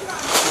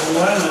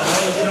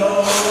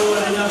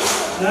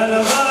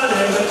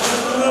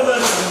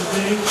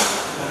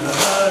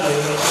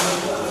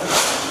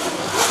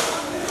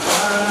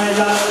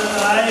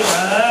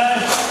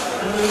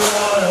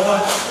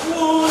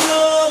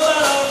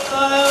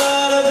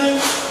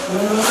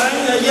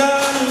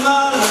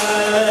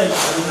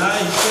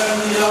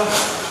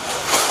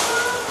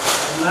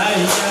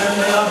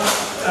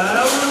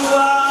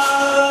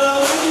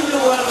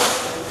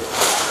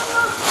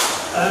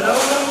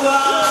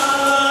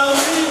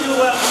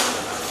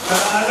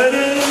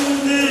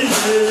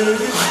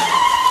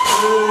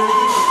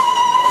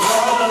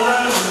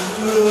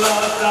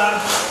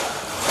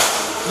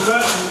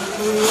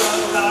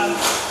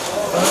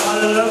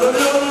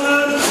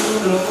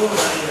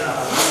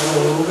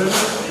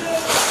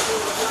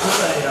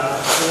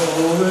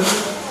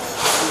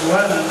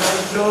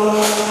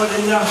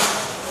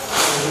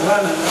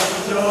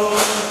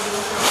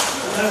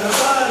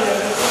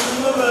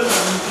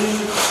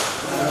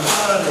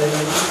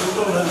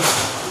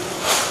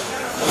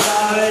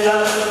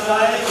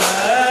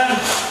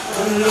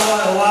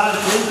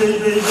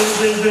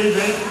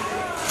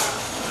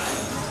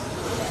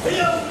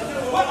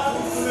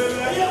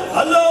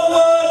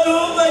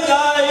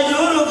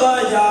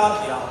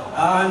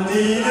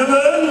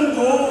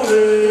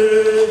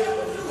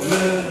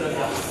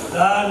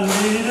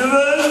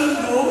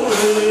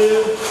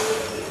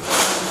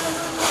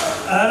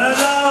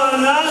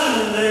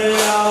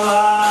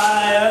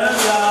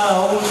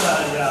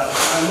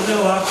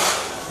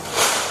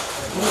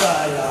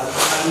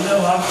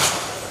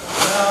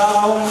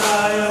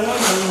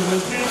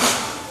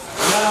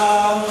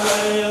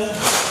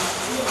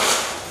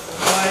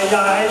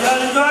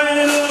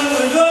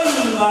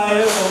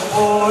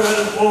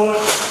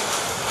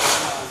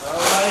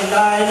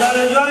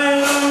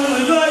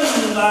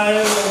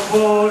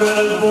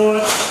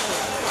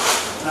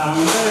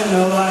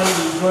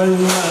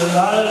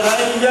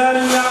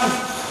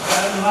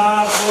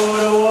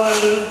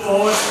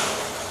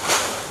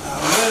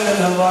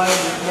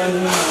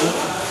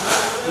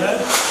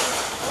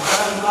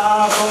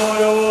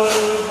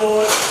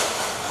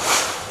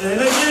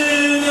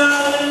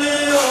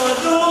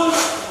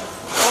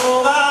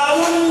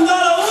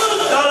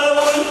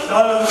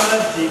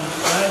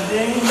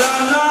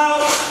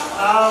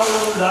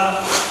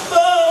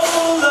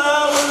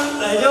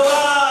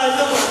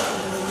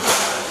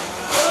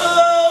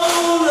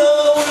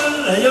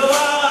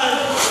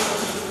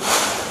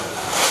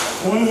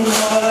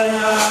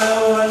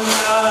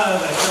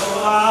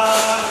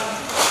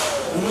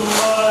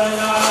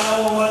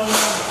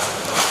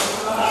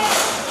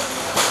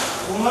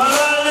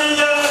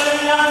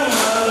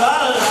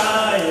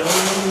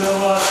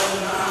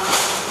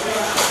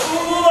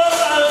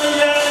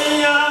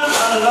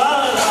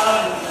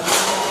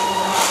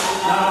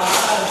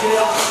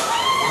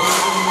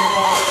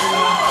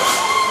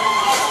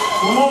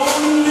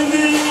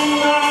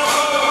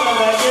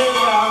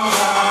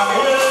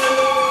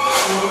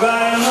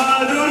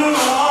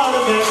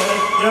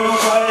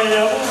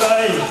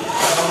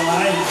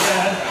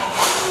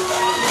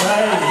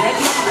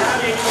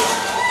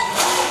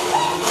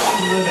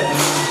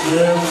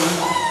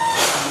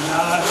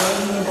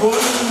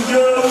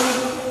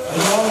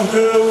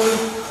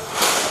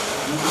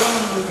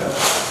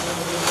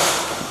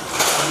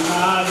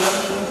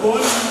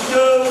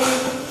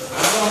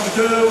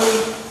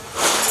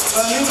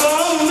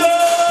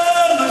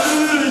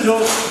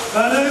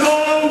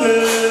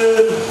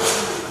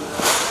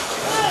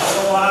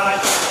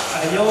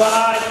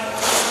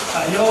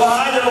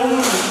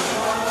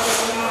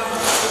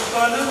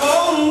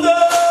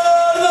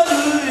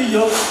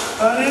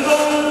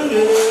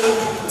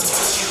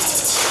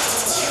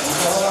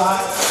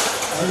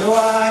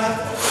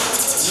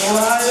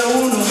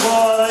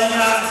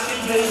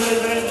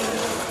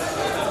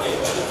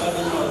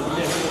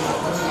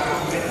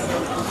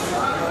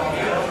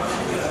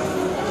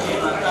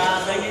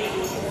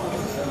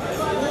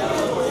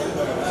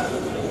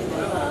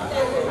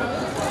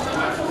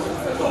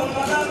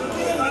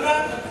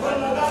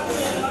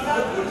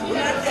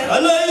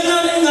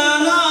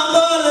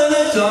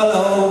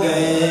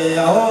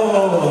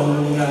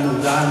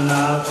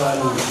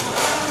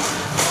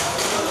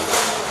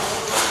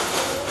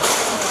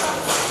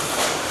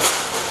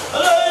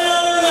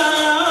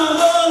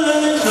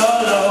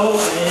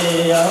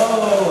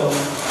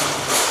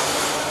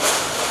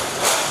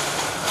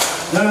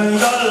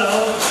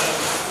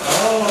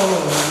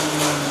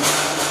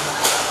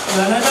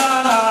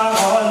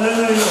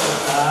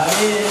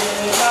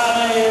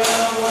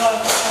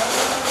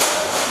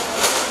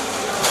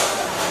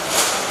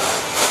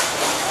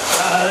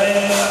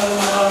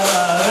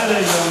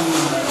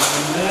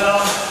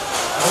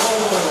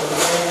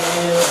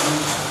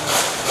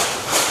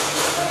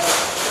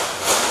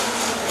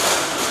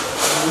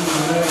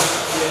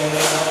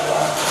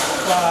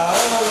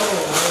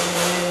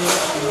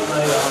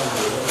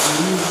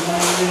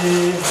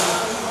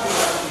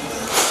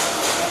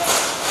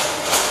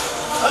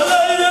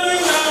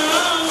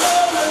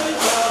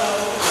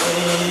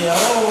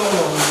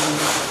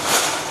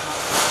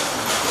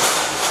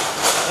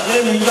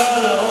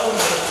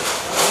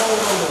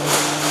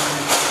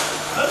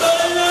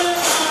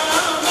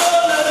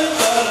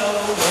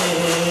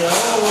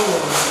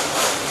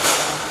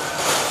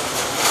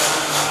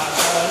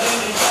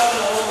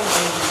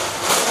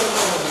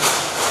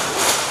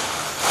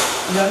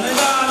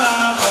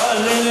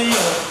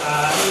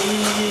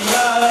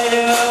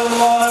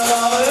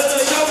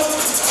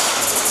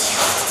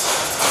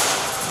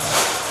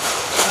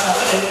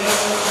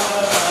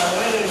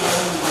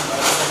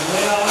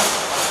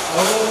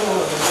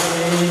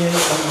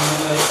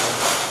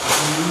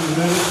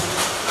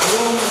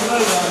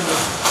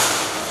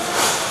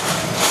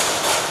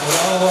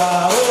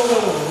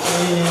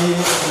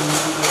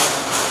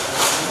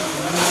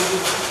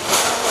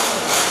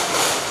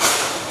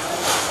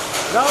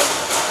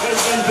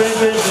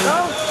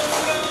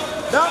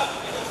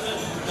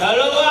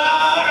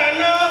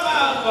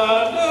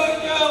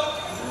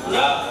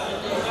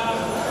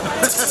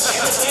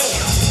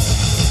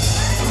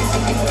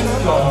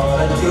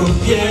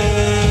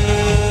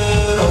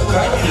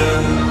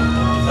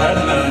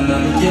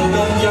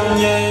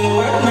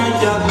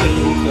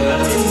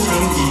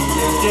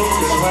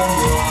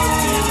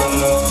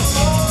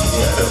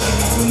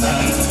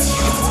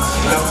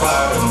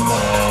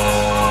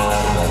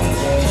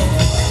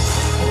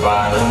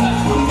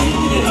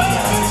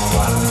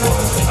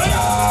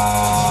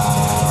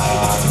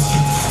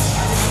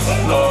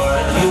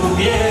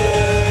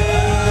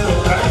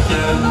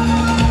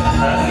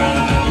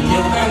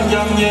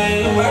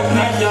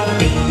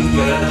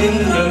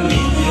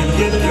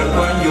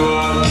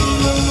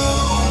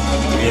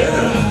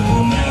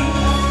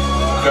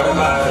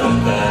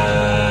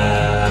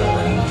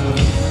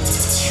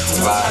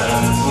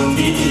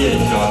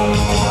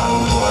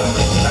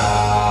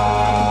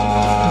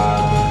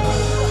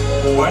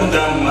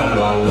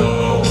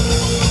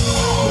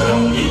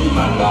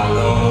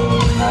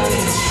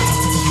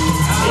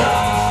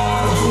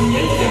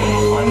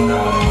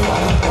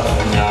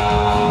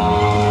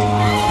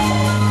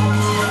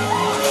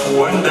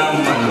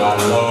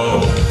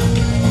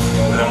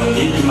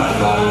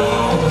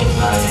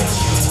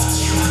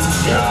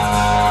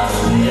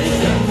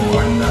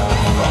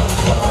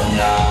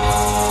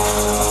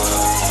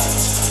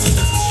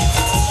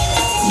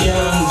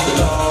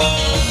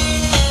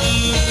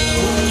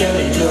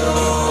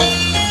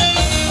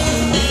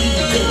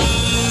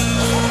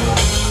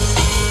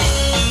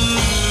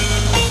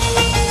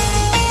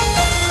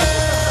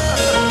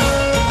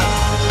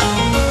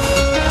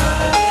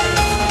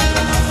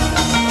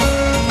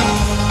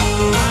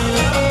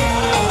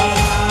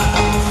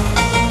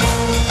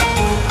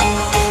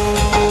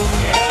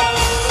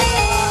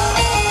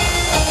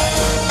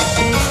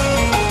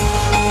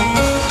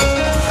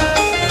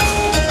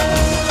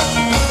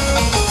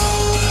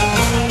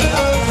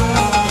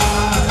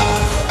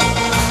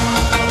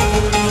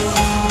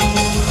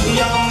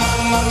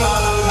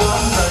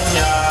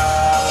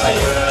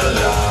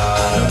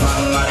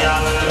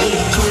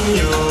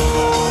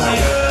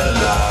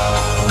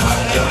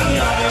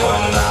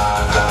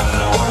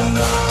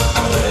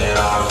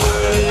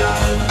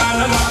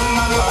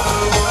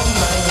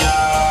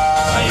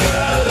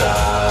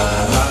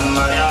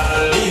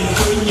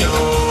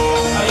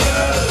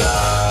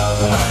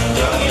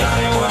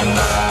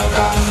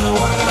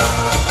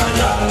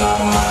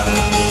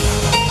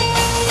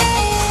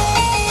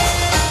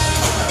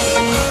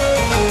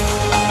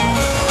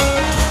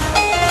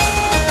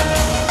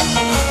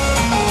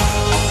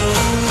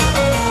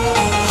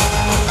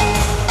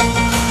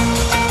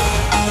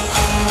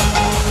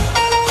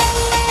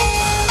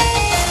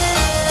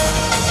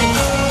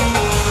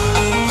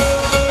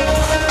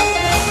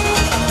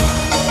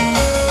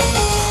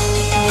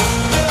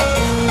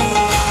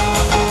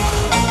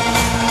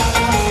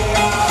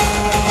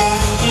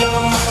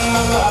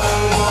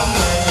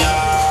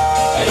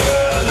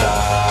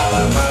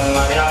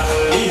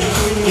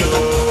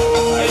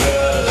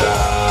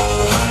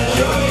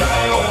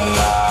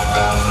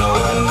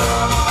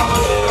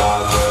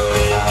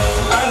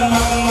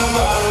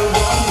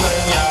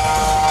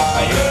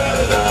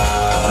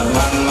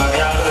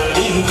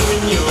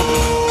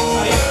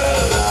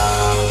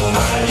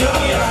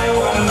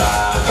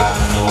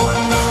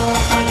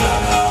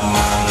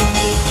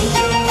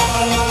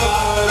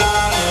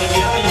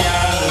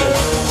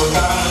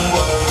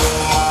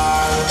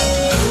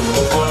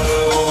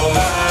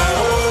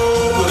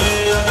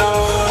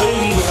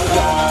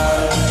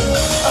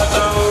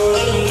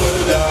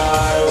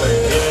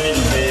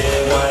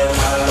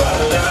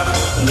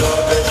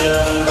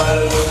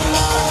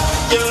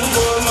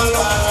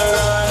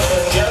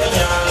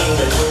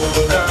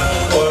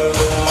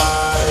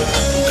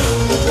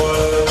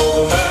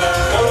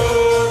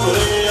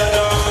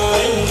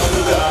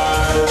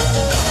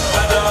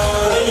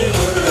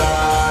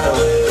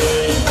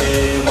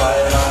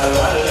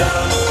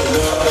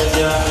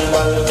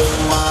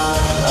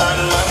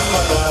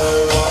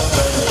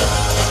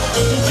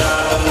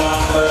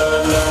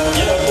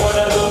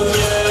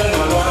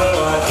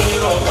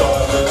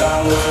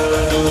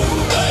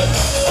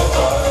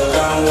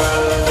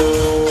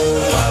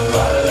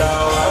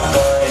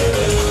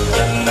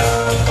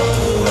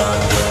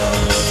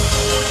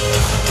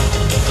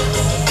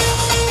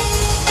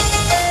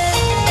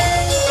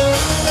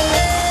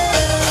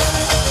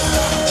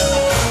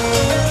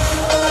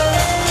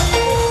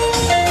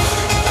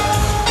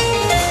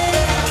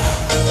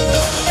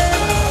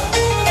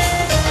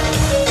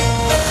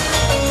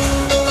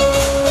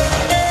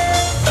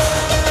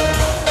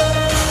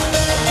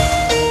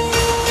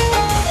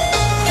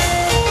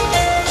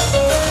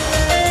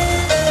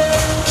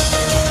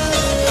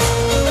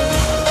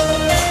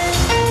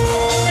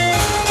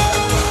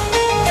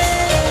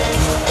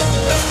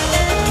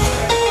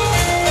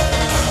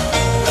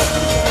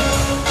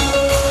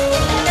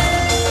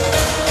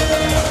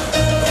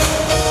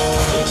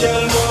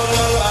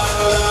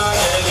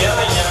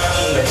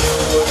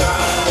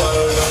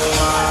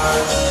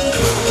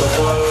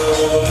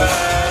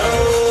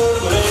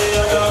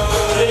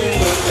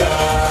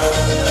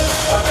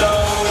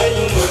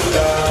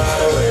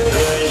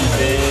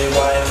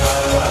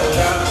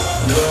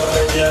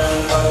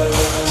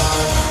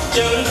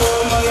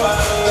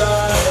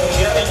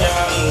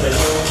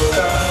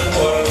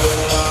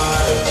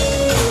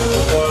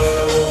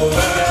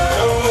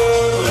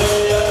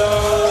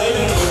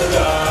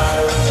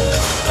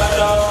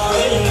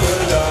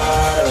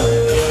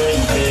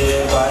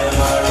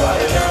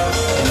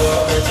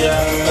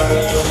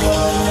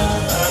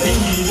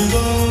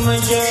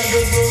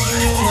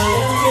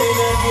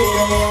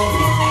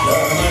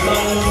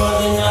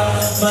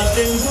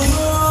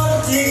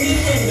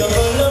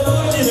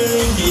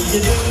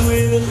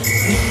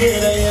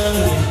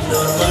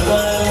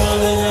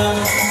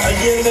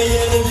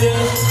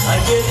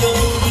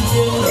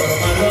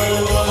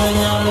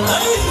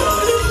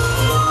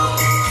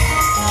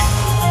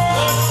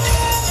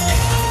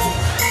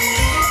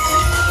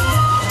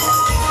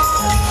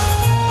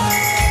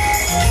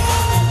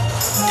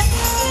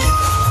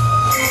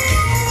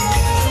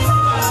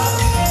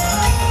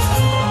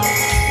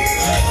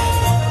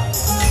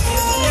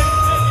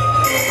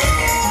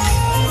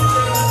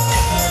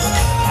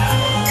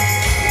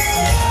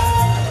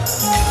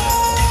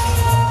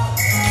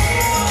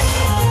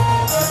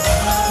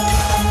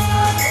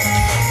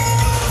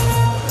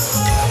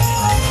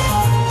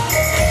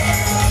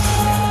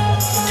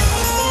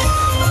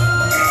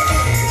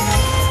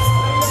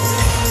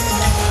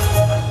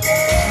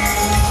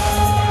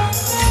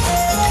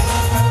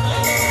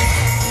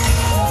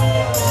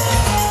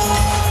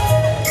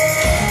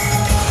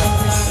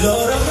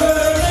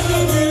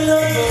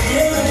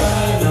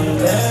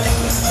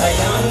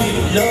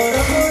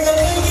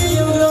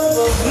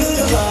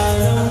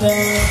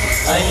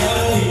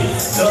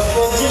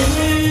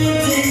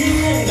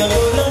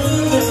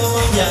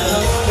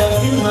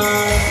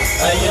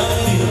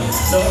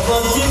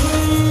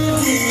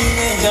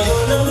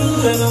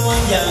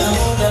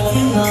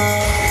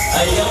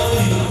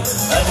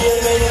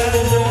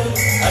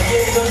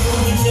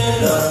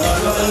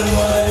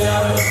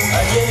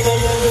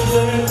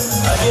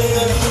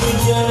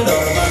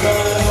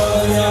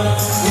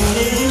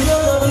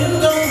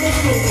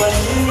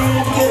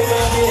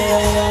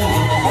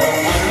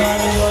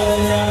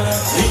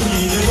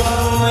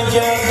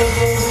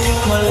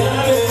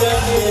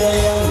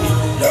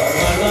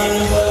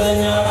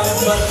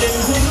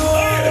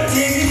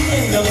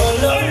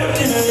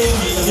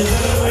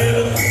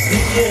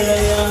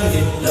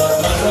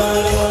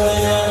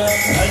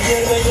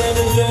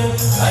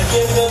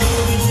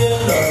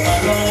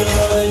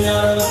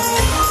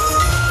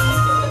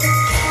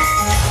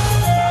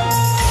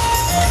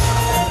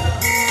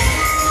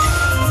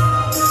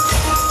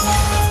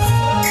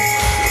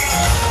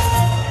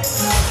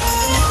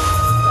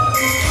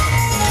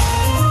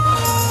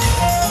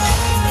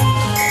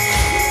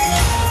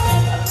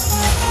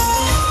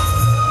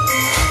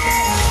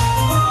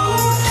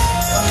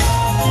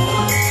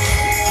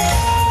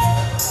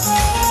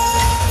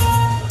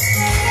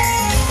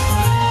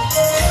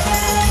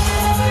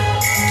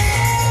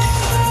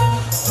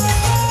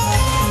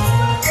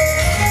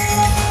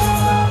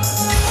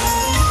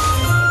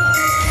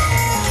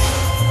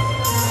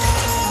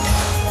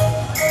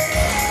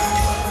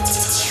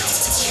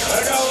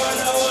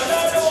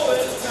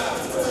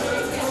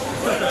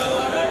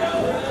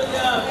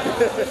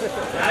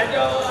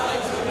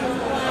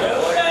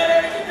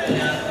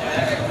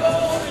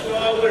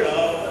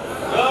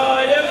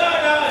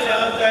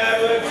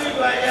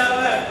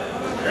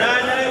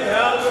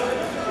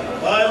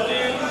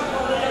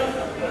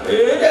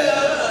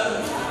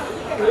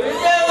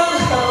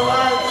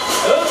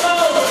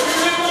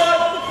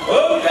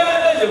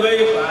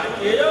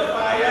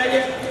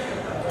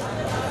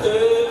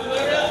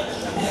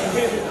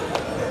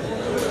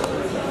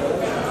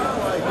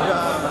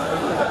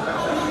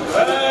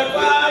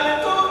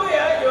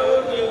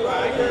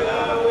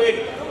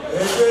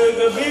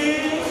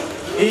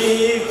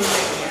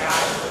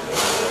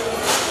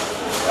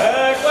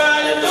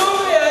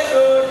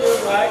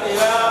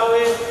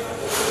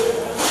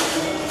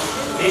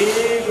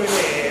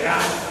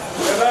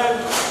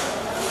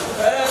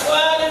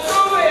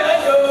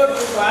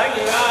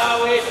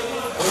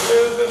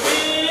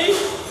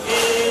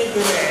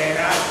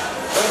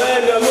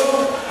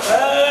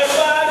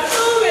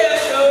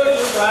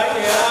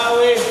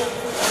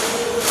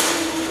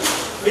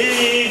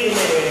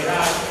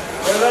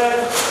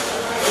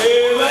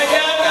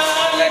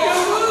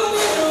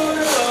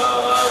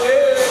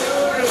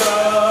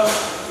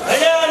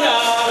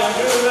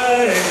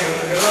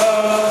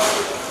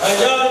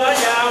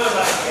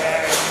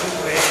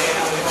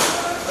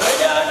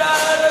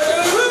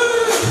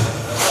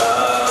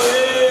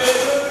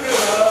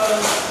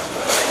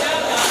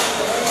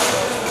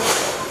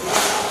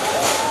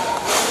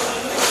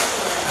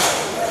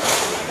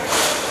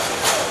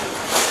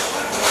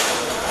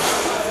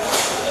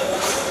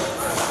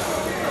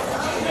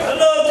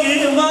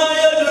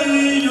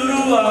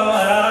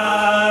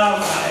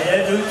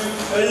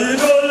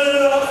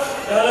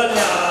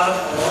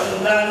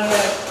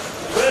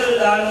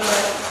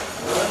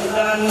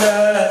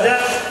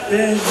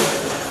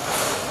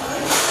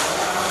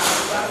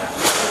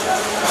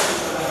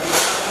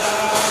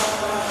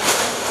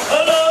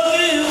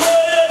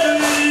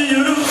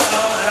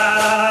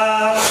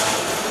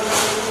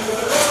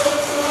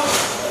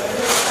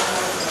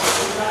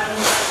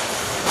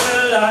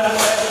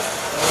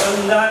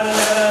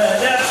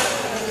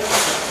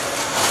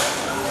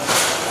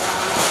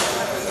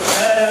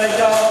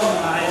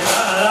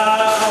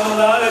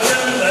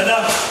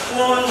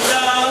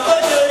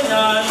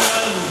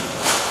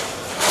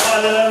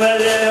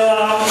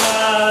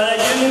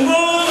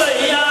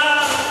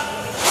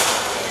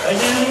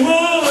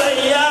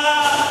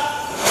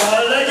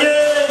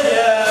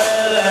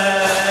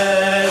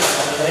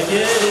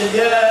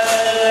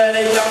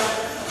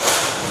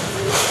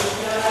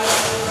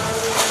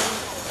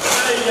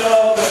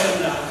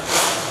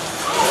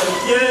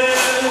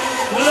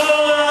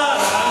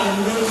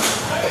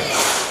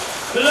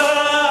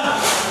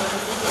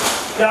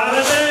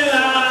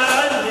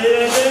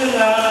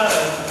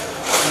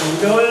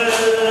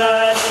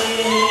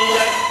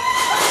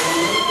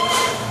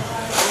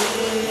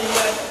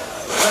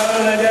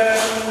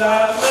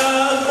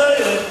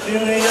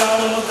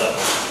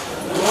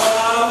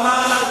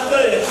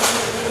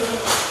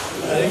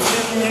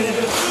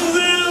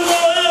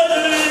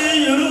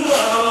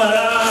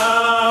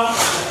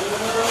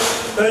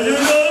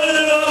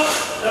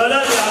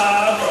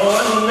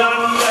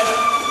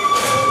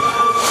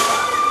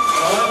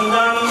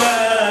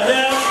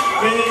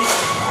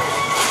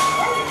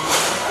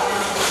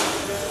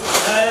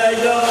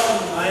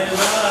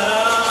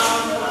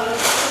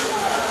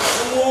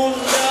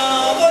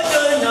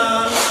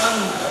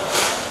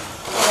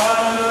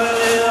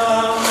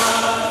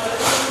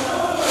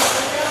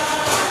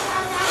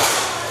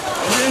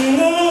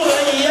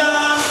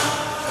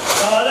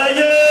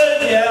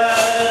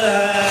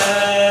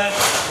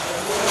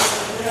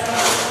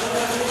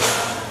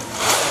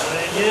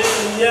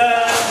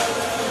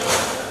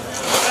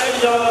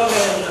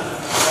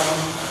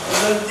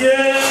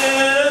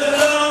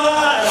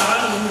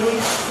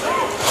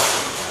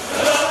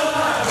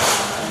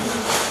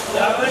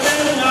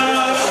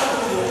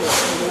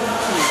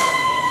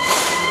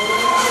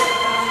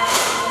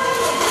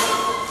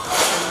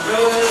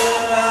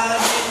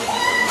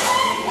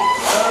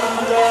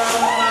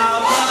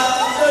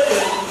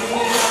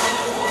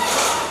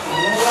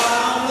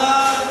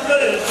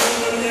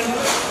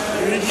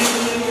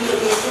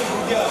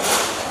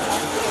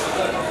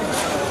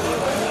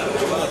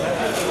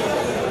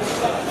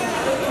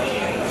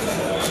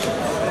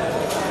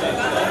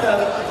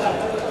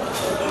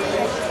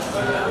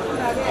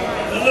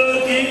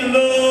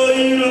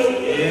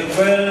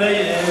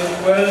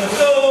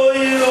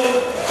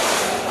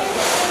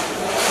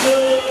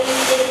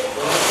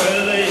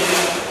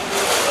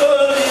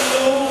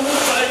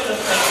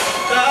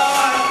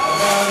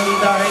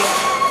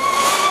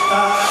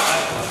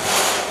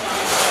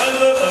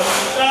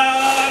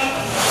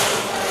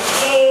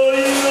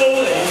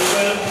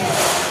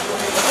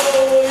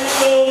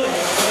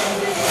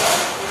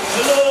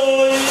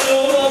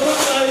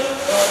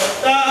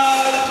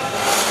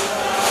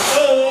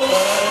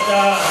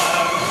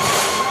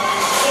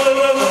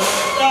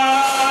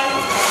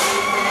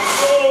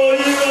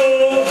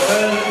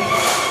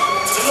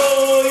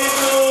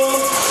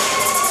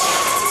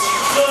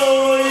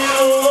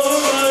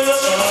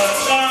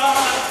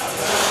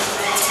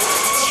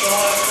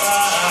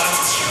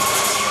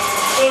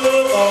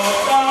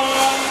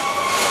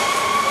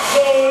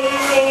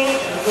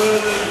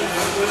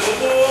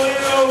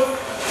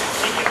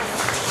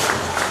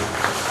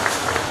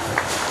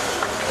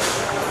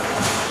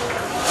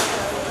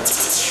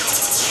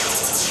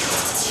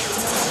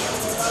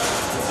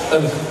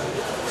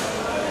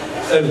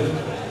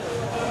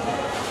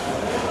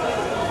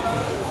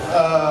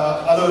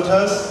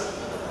 Alotas,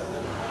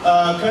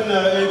 kan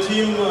a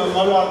team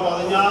Malwar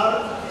Balanyar,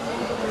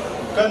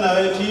 kan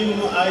a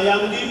team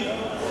Ayandi,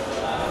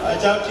 a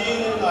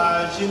Jatin,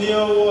 a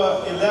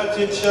Chinio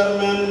elected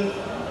chairman,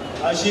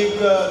 a Shik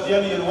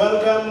Dian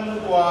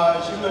welcome, or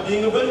Shika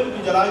Dingable,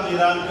 Jalaji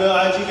Ranka,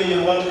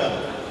 Ajika welcome.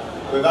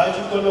 We got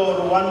you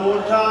color one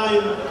more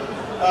time,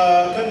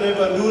 kan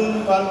a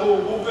noon, Panko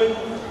Bupin,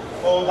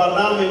 or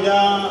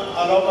Barnamida,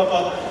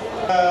 Alokapat.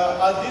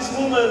 At this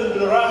moment,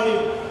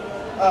 Rahim,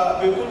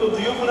 بكل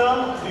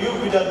ضيوفنا ضيوف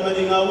بتاعت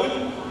مدينة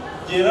أويل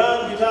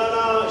جيران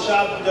بتاعنا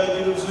شعب بتاع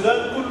جنوب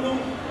السودان كله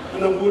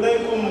نقول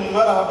لكم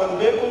مرحبا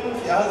بكم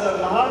في هذا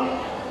المحل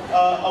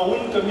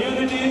أويل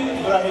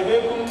كوميونيتي برحب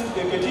بكم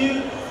بكثير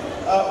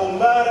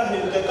امبارح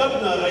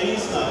انتخبنا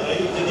رئيسنا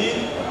رئيس جديد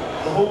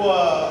هو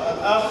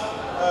الأخ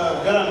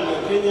جران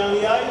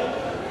كينيانياي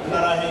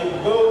نرحب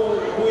به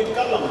هو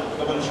يتكلم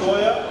قبل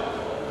شوية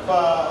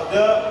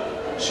فده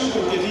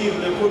شكر كثير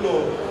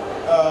لكله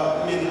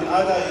من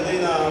عاد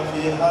إلينا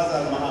في هذا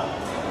المحل.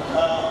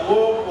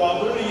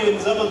 وأقول ين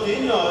زمن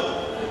تينيات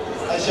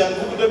عشان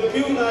بقدر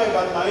بيونا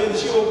بعد ما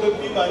ينشيو بقدر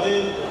بي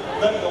بعدين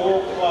بقدر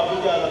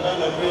وأقول على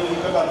بنا بين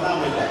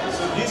كبرنامج.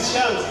 So this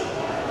chance,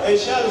 a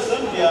chance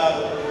some dia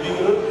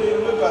bigger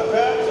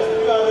prepare and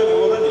you are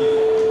already.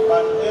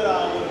 But there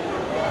are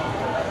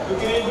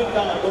beginning to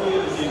come and go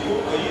in the city.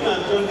 You know,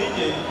 John DJ.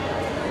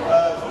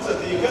 Fursa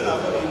tiga na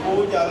pagi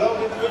ko jalan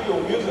itu video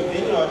music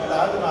ini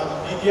ada macam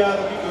media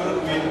itu.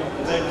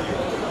 Thank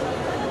you.